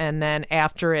yes. And then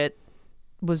after it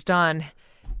was done,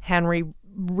 Henry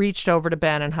reached over to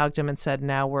Ben and hugged him and said,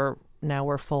 now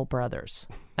we're full brothers.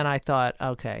 And I thought,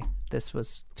 okay, this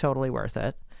was totally worth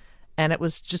it. And it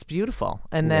was just beautiful.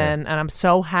 And then, and I'm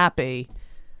so happy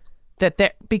that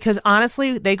because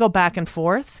honestly, they go back and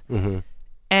forth. Mm-hmm.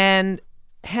 And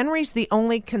Henry's the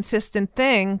only consistent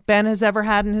thing Ben has ever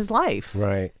had in his life.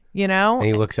 Right. And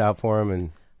he looks out for him,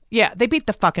 and yeah, they beat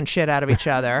the fucking shit out of each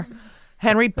other.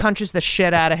 Henry punches the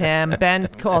shit out of him. Ben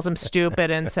calls him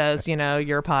stupid and says, you're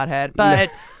a pothead.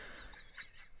 But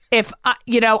if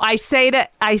I say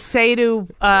to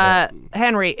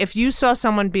Henry, if you saw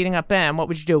someone beating up Ben, what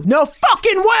would you do? No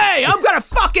fucking way! I'm gonna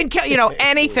fucking kill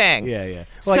anything. Yeah.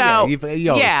 Well, so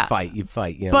you always fight. You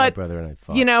fight. But my brother and I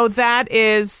fought. That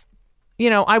is,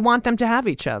 I want them to have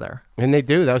each other. And they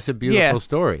do. That was a beautiful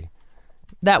story.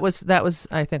 That was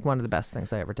I think one of the best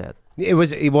things I ever did. It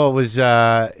was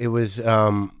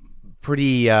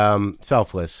pretty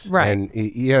selfless, right? And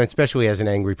especially as an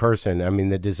angry person, I mean,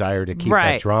 the desire to keep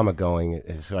that drama going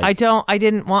is like,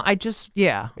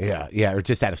 yeah, or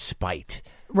just out of spite,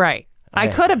 right? I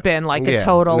could have been like a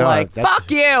total fuck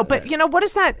you, but what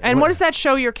is that? And what does that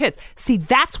show your kids? See,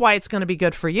 that's why it's going to be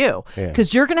good for you,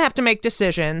 because you're going to have to make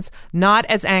decisions not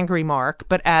as angry Mark,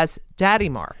 but as Daddy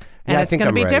Mark. And it's going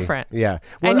to be different. Yeah.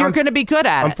 Well, and you're going to be good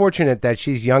at it. I'm fortunate that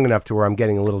she's young enough to where I'm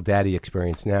getting a little daddy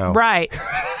experience now. Right.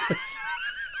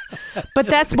 But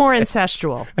that's more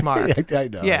incestual, Mark. I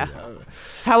know. Yeah. I know.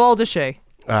 How old is she?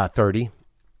 30.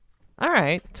 All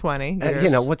right, 20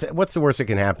 years. What's the worst that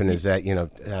can happen is that,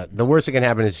 the worst that can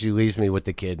happen is she leaves me with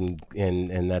the kid,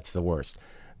 and that's the worst.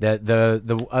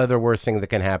 The other worst thing that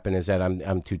can happen is that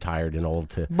I'm too tired and old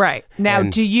to. Right. Now,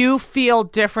 do you feel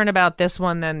different about this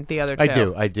one than the other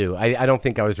two? I do. I don't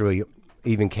think I was really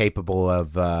even capable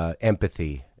of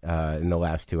empathy in the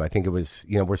last two. I think it was,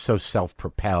 we're so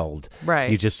self-propelled. Right.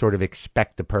 You just sort of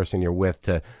expect the person you're with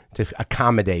to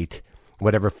accommodate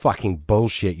whatever fucking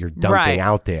bullshit you're dumping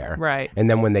out there. Right. And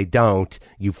then when they don't,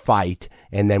 you fight.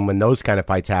 And then when those kind of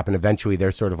fights happen, eventually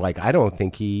they're sort of like, I don't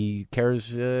think he cares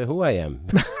who I am.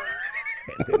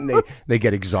 And they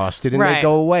get exhausted and they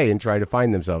go away and try to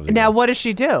find themselves again. Now, what does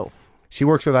she do? She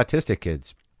works with autistic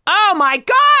kids. Oh my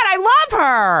God, I love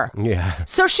her. Yeah.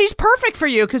 So she's perfect for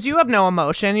you because you have no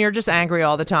emotion. You're just angry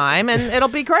all the time, and it'll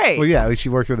be great. Well, yeah, she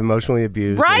works with emotionally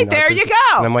abused. Right, there you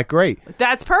go. And I'm like, great.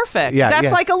 That's perfect. Yeah,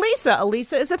 that's like Elisa.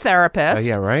 Elisa is a therapist.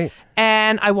 Yeah, right.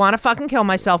 And I want to fucking kill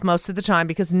myself most of the time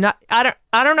because I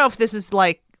don't know if this is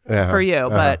like for you,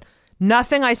 but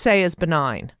nothing I say is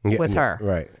benign with her.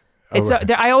 Right. It's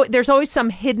there's always some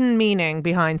hidden meaning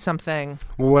behind something.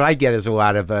 Well, what I get is a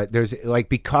lot of there's like,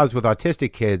 because with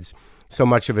autistic kids, so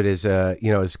much of it is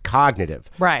is cognitive,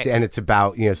 right? And it's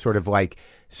about sort of like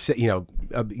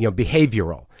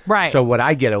behavioral. Right. So what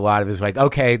I get a lot of is like,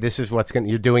 okay, this is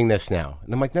you're doing this now.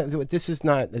 And I'm like, no, this is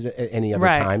not any other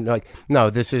time. They're like, no,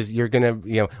 this is, you're going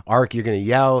to, Arc, you're going to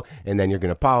yell and then you're going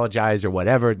to apologize or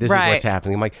whatever. This is what's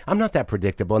happening. I'm like, I'm not that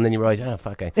predictable. And then you realize, oh,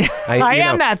 fuck. I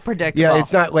am that predictable. Yeah,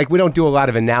 it's not like we don't do a lot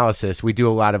of analysis. We do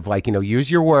a lot of like,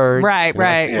 use your words.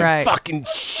 Right. Fucking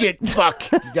shit, fuck.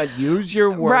 Use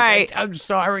your words. Right. I'm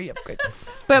sorry.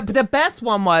 But the best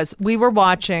one was,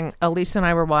 Elisa and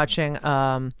I were watching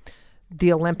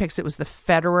the Olympics. It was the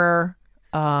Federer.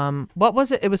 What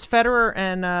was it? It was Federer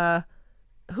and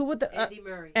who would the Andy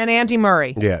Murray. And Andy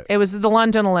Murray. Yeah. It was the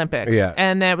London Olympics. Yeah.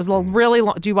 And then it was a really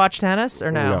long. Do you watch tennis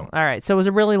or no? No. All right. So it was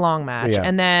a really long match. Yeah.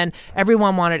 And then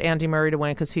everyone wanted Andy Murray to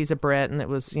win because he's a Brit, and it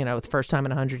was the first time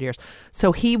in 100 years.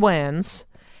 So he wins.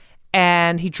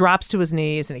 And he drops to his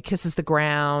knees and he kisses the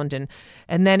ground, and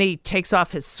then he takes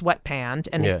off his sweatband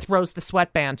and he throws the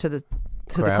sweatband to the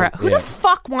crowd. Who the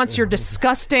fuck wants your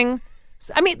disgusting?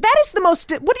 I mean, that is the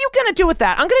most. What are you going to do with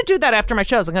that? I'm going to do that after my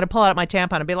shows. I'm going to pull out my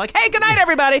tampon and be like, "Hey, good night,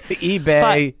 everybody." eBay.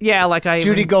 But, yeah, like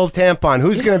Judy Gold tampon.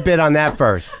 Who's going to bid on that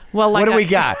first? Well, like what do we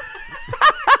got?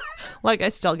 Like I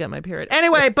still get my period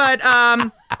anyway, but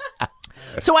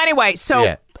so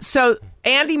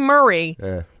Andy Murray.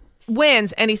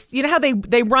 Wins, and he's how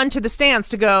they run to the stands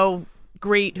to go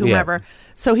greet whomever. Yeah.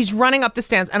 So he's running up the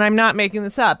stands, and I'm not making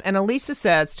this up. And Elisa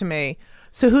says to me,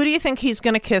 "So who do you think he's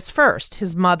going to kiss first,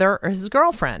 his mother or his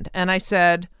girlfriend?" And I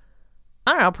said,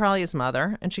 "I don't know, probably his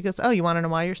mother." And she goes, "Oh, you want to know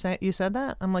why you said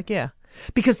that?" I'm like, "Yeah."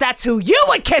 Because that's who you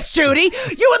would kiss, Judy.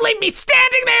 You would leave me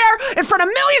standing there in front of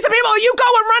millions of people. You go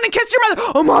and run and kiss your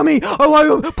mother. "Oh, mommy.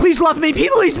 Oh, please love me.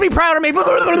 Please be proud of me.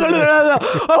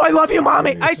 Oh, I love you,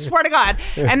 mommy." I swear to God.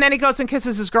 And then he goes and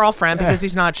kisses his girlfriend because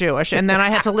he's not Jewish. And then I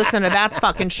had to listen to that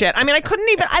fucking shit. I mean, I couldn't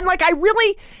even.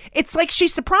 It's like she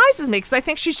surprises me because I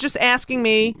think she's just asking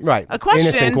me a question.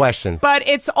 Innocent question. But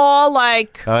it's all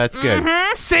like, oh, that's good.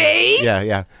 See?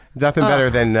 Yeah. Nothing better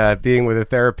than being with a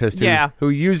therapist who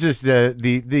uses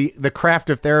the craft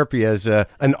of therapy as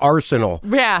an arsenal.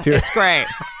 Yeah, it's great.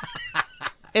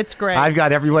 It's great. I've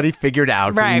got everybody figured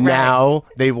out. Right. Now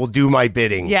they will do my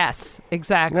bidding. Yes,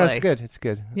 exactly. No, it's good. It's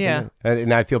good. Yeah.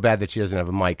 And I feel bad that she doesn't have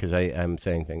a mic because I'm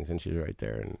saying things and she's right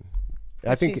there. And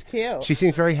I think she's cute. She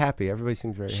seems very happy. Everybody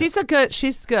seems very happy.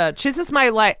 She's good. She's just my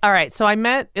life. All right, so I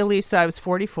met Elisa. I was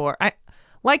 44.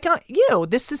 Like you,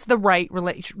 this is the right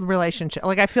relationship.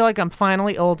 Like I feel like I'm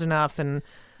finally old enough, and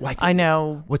I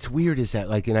know. What's weird is that,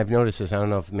 like, and I've noticed this. I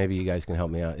don't know if maybe you guys can help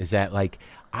me out. Is that like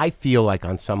I feel like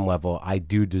on some level I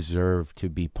do deserve to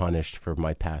be punished for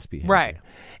my past behavior, right?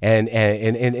 And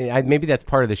maybe that's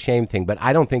part of the shame thing. But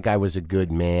I don't think I was a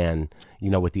good man,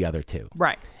 with the other two,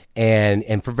 right?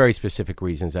 And for very specific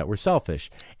reasons that were selfish.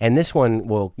 And this one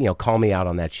will, call me out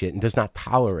on that shit and does not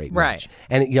tolerate much.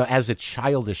 And, as a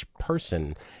childish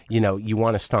person, you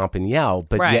want to stomp and yell,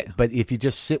 but but if you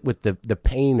just sit with the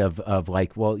pain of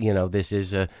like, well, this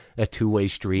is a two-way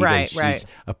street and she's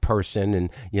a person and,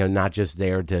 not just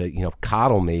there to,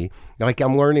 coddle me. Like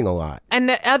I'm learning a lot. And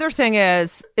the other thing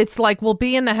is, it's like, we'll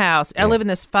be in the house. I live in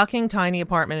this fucking tiny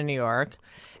apartment in New York.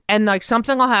 And like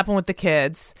something will happen with the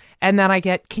kids, and then I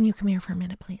get, "Can you come here for a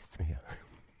minute, please?" Yeah.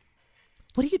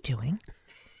 What are you doing?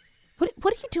 What are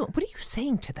you doing? What are you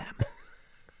saying to them?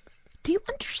 Do you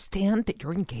understand that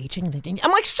you're engaging?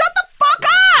 I'm like, shut the fuck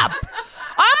up!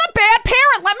 I'm a bad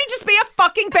parent. Let me just be a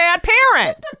fucking bad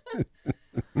parent.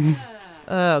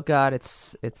 Oh God,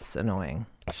 it's annoying.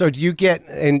 So do you get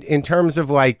in terms of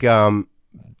like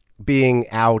being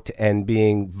out and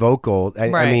being vocal? I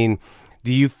mean.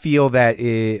 Do you feel that,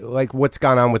 like, what's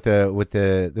gone on with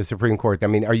the Supreme Court? I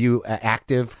mean, are you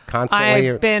active constantly?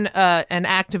 I've been an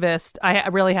activist. I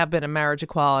really have been in marriage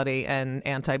equality and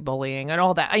anti-bullying and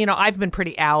all that. I've been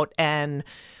pretty out and,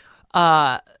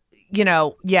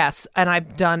 yes. And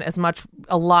I've done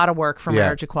a lot of work for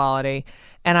marriage equality.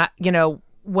 And,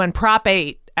 when Prop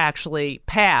 8 actually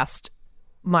passed,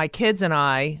 my kids and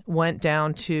I went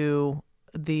down to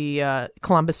the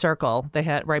Columbus Circle they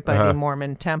had right by the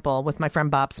Mormon temple with my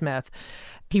friend Bob Smith.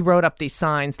 He wrote up these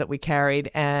signs that we carried,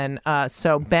 and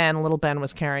so little Ben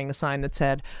was carrying the sign that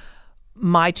said,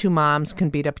 "My 2 moms can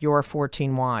beat up your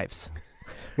 14 wives."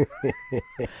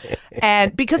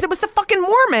 And because it was the fucking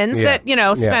Mormons that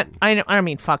spent I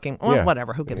mean fucking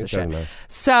whatever, who gives a shit.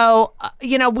 So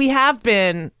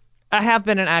I have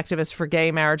been an activist for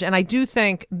gay marriage, and I do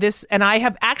think this, and I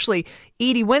have actually,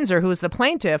 Edie Windsor, who is the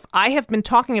plaintiff, I have been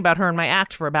talking about her in my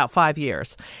act for about 5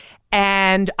 years.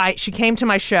 And she came to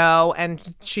my show and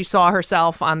she saw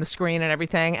herself on the screen and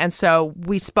everything. And so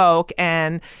we spoke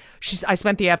and I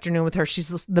spent the afternoon with her.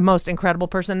 She's the most incredible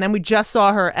person. And then we just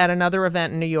saw her at another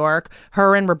event in New York,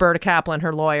 her and Roberta Kaplan,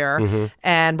 her lawyer.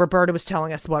 And Roberta was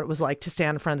telling us what it was like to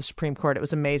stand in front of the Supreme Court. It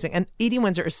was amazing. And Edie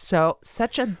Windsor is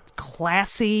such a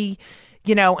classy,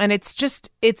 and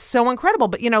it's so incredible.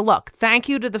 But, look, thank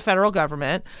you to the federal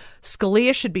government.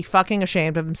 Scalia should be fucking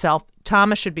ashamed of himself.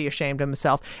 Thomas should be ashamed of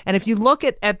himself. And if you look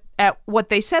at what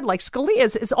they said, like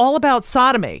Scalia is all about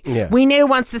sodomy. Yeah. We knew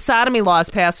once the sodomy laws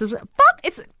passed,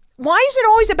 why is it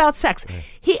always about sex?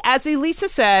 As Elisa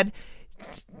said,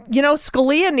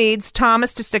 Scalia needs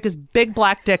Thomas to stick his big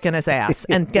black dick in his ass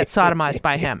and get sodomized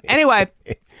by him. Anyway,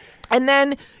 and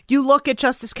then you look at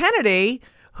Justice Kennedy,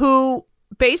 who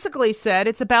basically said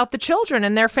it's about the children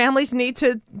and their families need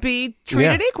to be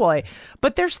treated equally.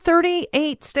 But there's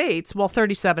 38 states,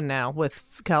 37 now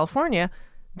with California,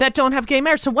 that don't have gay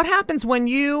marriage. So what happens when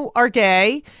you are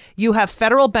gay, you have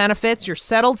federal benefits, you're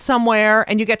settled somewhere,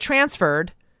 and you get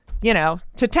transferred,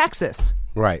 to Texas?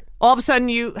 Right. All of a sudden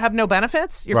you have no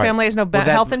benefits? Your family has no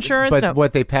health insurance? But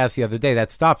what they passed the other day, that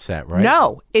stops that, right?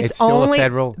 No. It's still only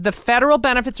the federal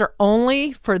benefits are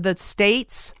only for the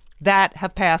states that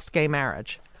have passed gay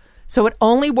marriage. So it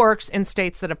only works in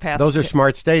states that have passed. Those are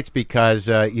smart states because,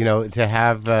 to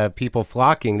have people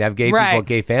flocking, to have gay people,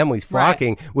 gay families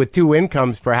flocking with 2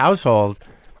 incomes per household,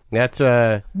 that's...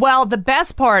 Well, the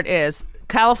best part is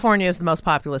California is the most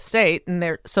populous state, and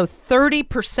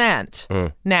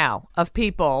 30% now of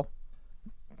people,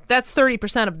 that's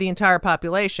 30% of the entire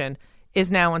population, is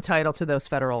now entitled to those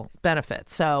federal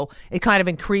benefits. So it kind of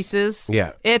increases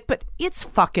it, but it's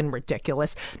fucking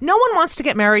ridiculous. No one wants to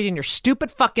get married in your stupid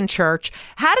fucking church.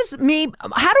 How do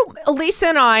Elisa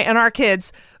and I and our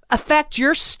kids affect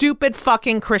your stupid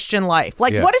fucking Christian life?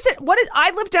 Like, what is it?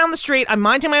 I live down the street. I'm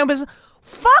minding my own business.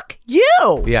 Fuck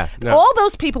you. Yeah. No. All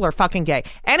those people are fucking gay.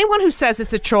 Anyone who says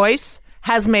it's a choice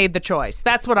has made the choice.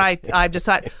 That's what I've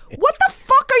decided. What the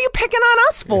fuck are you picking on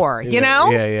us for?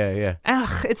 Yeah.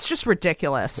 Ugh, it's just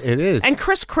ridiculous. It is. And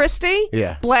Chris Christie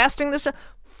blasting this.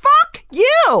 Fuck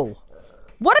you.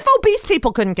 What if obese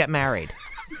people couldn't get married?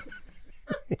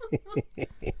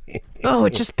 Oh,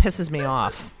 it just pisses me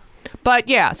off. But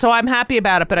yeah, so I'm happy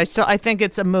about it, but I think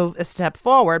it's a step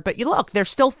forward. But you look,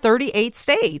 there's still 38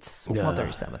 states.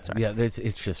 37, sorry. Yeah,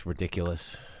 it's just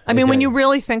ridiculous. I mean, when you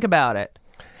really think about it.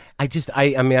 I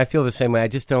feel the same way. I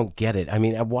just don't get it. I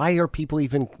mean, why are people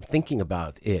even thinking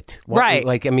about it? Right.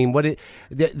 Like, I mean,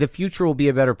 the future will be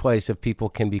a better place if people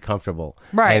can be comfortable.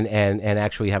 Right. And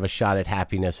actually have a shot at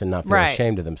happiness and not feel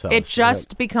ashamed of themselves. It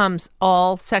just becomes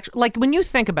all sexual. Like, when you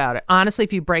think about it, honestly,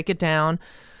 if you break it down,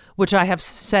 which I have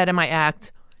said in my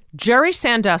act, Jerry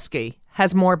Sandusky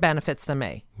has more benefits than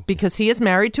me because he is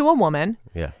married to a woman.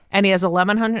 Yeah. And he has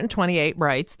 1,128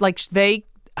 rights. Like, they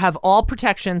have all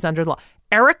protections under the law.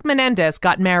 Eric Menendez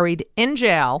got married in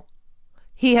jail.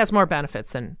 He has more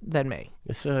benefits than me.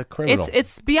 It's a criminal.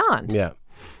 It's beyond. Yeah.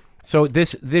 So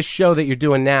this show that you're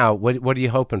doing now, what are you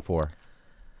hoping for?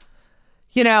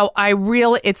 I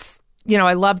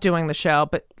love doing the show,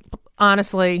 but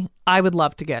honestly, I would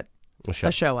love to get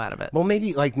a show out of it. Well,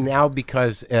 maybe like now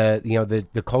because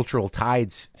the cultural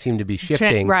tides seem to be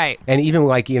shifting, right? And even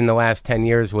like in the last 10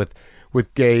 years with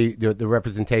gay, the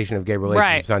representation of gay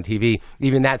relationships on TV,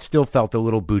 even that still felt a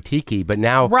little boutiquey. But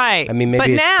now, right? I mean,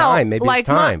 maybe it's time. Maybe it's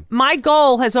time. My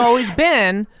goal has always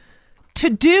been to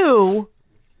do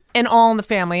an All in the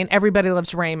Family and Everybody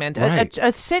Loves Raymond, right.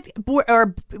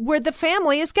 where the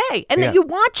family is gay, and then you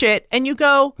watch it and you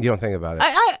go, you don't think about it.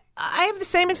 I have the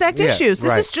same exact issues.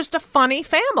 This is just a funny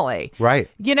family, right?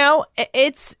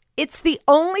 It's the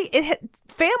only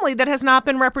family that has not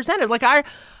been represented. Like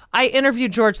I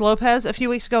interviewed George Lopez a few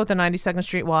weeks ago at the 92nd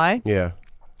Street Y. Yeah.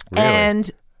 Really?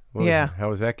 And how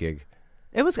was that gig?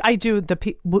 It was. I do the.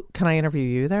 Can I interview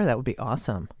you there? That would be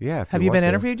awesome. Yeah. Have you been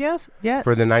interviewed yet?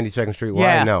 For the 92nd Street Y?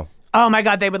 Yeah. No. Oh my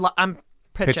God, they would. I'm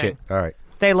pitching. Pitch it. All right.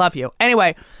 They love you.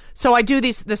 Anyway, so I do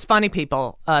this funny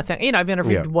people thing. I've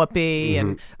interviewed Whoopi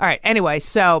and all right. Anyway,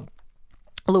 so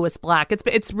Louis Black.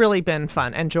 It's really been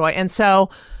fun and joy. And so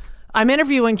I'm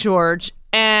interviewing George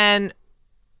and.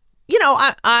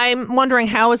 I'm wondering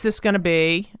how is this going to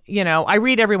be? I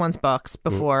read everyone's books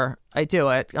before I do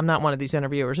it. I'm not one of these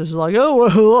interviewers who's like,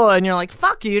 and you're like,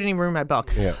 fuck you didn't even read my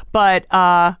book. Yeah. But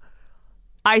I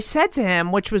said to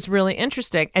him, which was really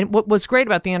interesting, and what was great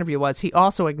about the interview was he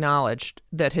also acknowledged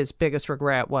that his biggest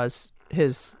regret was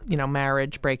his,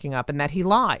 marriage breaking up and that he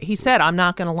lied. He said, I'm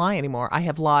not going to lie anymore. I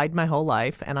have lied my whole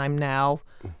life and I'm now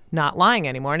not lying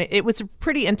anymore. And it was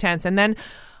pretty intense. And then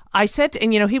I said,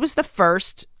 he was the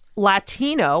first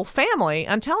Latino family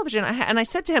on television. And I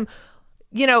said to him,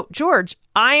 George,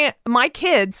 my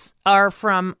kids are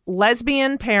from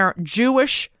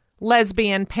Jewish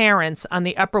lesbian parents on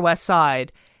the Upper West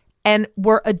Side, and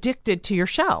were addicted to your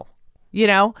show,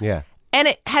 Yeah. And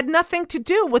it had nothing to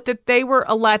do with that they were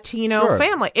a Latino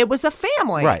family. It was a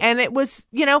family. Right. And it was,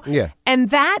 Yeah. And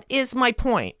that is my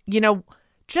point.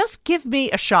 Just give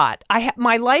me a shot.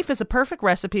 My life is a perfect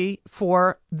recipe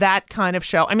for that kind of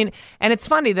show. I mean, and it's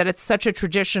funny that it's such a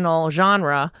traditional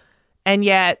genre, and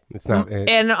yet It's not.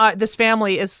 this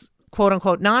family is quote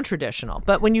unquote non-traditional.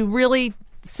 But when you really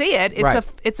see it,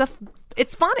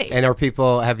 it's funny. And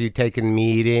have you taken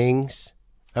meetings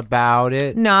about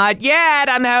it? Not yet.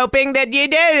 I'm hoping that you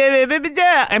do.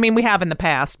 I mean, we have in the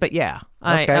past, but yeah,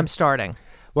 Okay. I'm starting.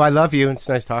 Well, I love you. It's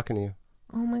nice talking to you.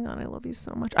 Oh my God, I love you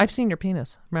so much. I've seen your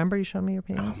penis. Remember you showed me your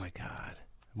penis? Oh my God.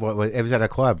 What it was at a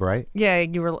club, right? Yeah,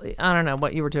 you were. I don't know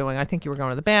what you were doing. I think you were going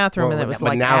to the bathroom, and it was but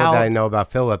like now out. that I know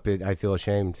about Philip, I feel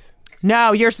ashamed.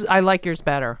 No, yours. I like yours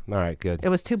better. All right, good. It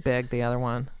was too big, the other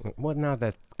one. Well, now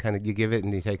that kind of you give it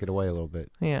and you take it away a little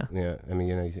bit. Yeah. Yeah. I mean,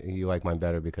 you like mine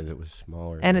better because it was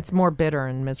smaller. And it's more bitter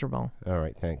and miserable. All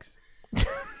right, thanks.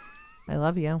 I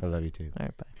love you. I love you too. All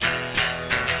right, bye.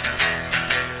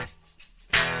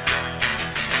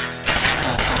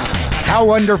 How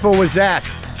wonderful was that?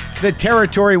 The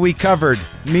territory we covered,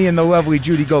 me and the lovely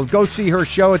Judy Gold. Go see her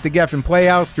show at the Geffen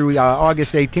Playhouse through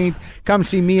August 18th. Come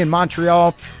see me in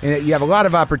Montreal. And you have a lot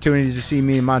of opportunities to see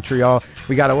me in Montreal.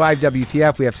 We got a live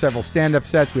WTF. We have several stand-up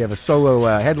sets. We have a solo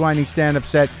headlining stand-up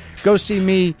set. Go see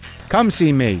me. Come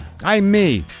see me. I'm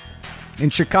me. In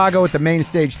Chicago at the Main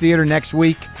Stage Theater next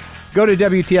week. Go to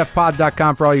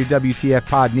WTFpod.com for all your WTF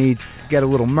pod needs. Get a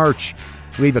little merch.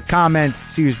 Leave a comment.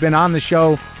 See who's been on the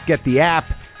show. Get the app.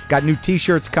 Got new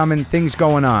T-shirts coming. Things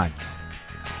going on.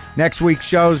 Next week's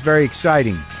show is very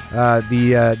exciting.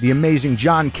 The amazing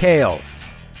John Cale.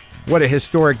 What a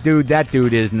historic dude that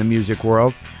dude is in the music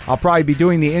world. I'll probably be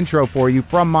doing the intro for you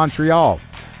from Montreal,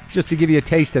 just to give you a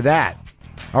taste of that.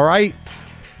 All right?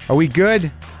 Are we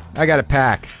good? I got to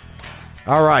pack.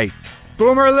 All right.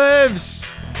 Boomer lives!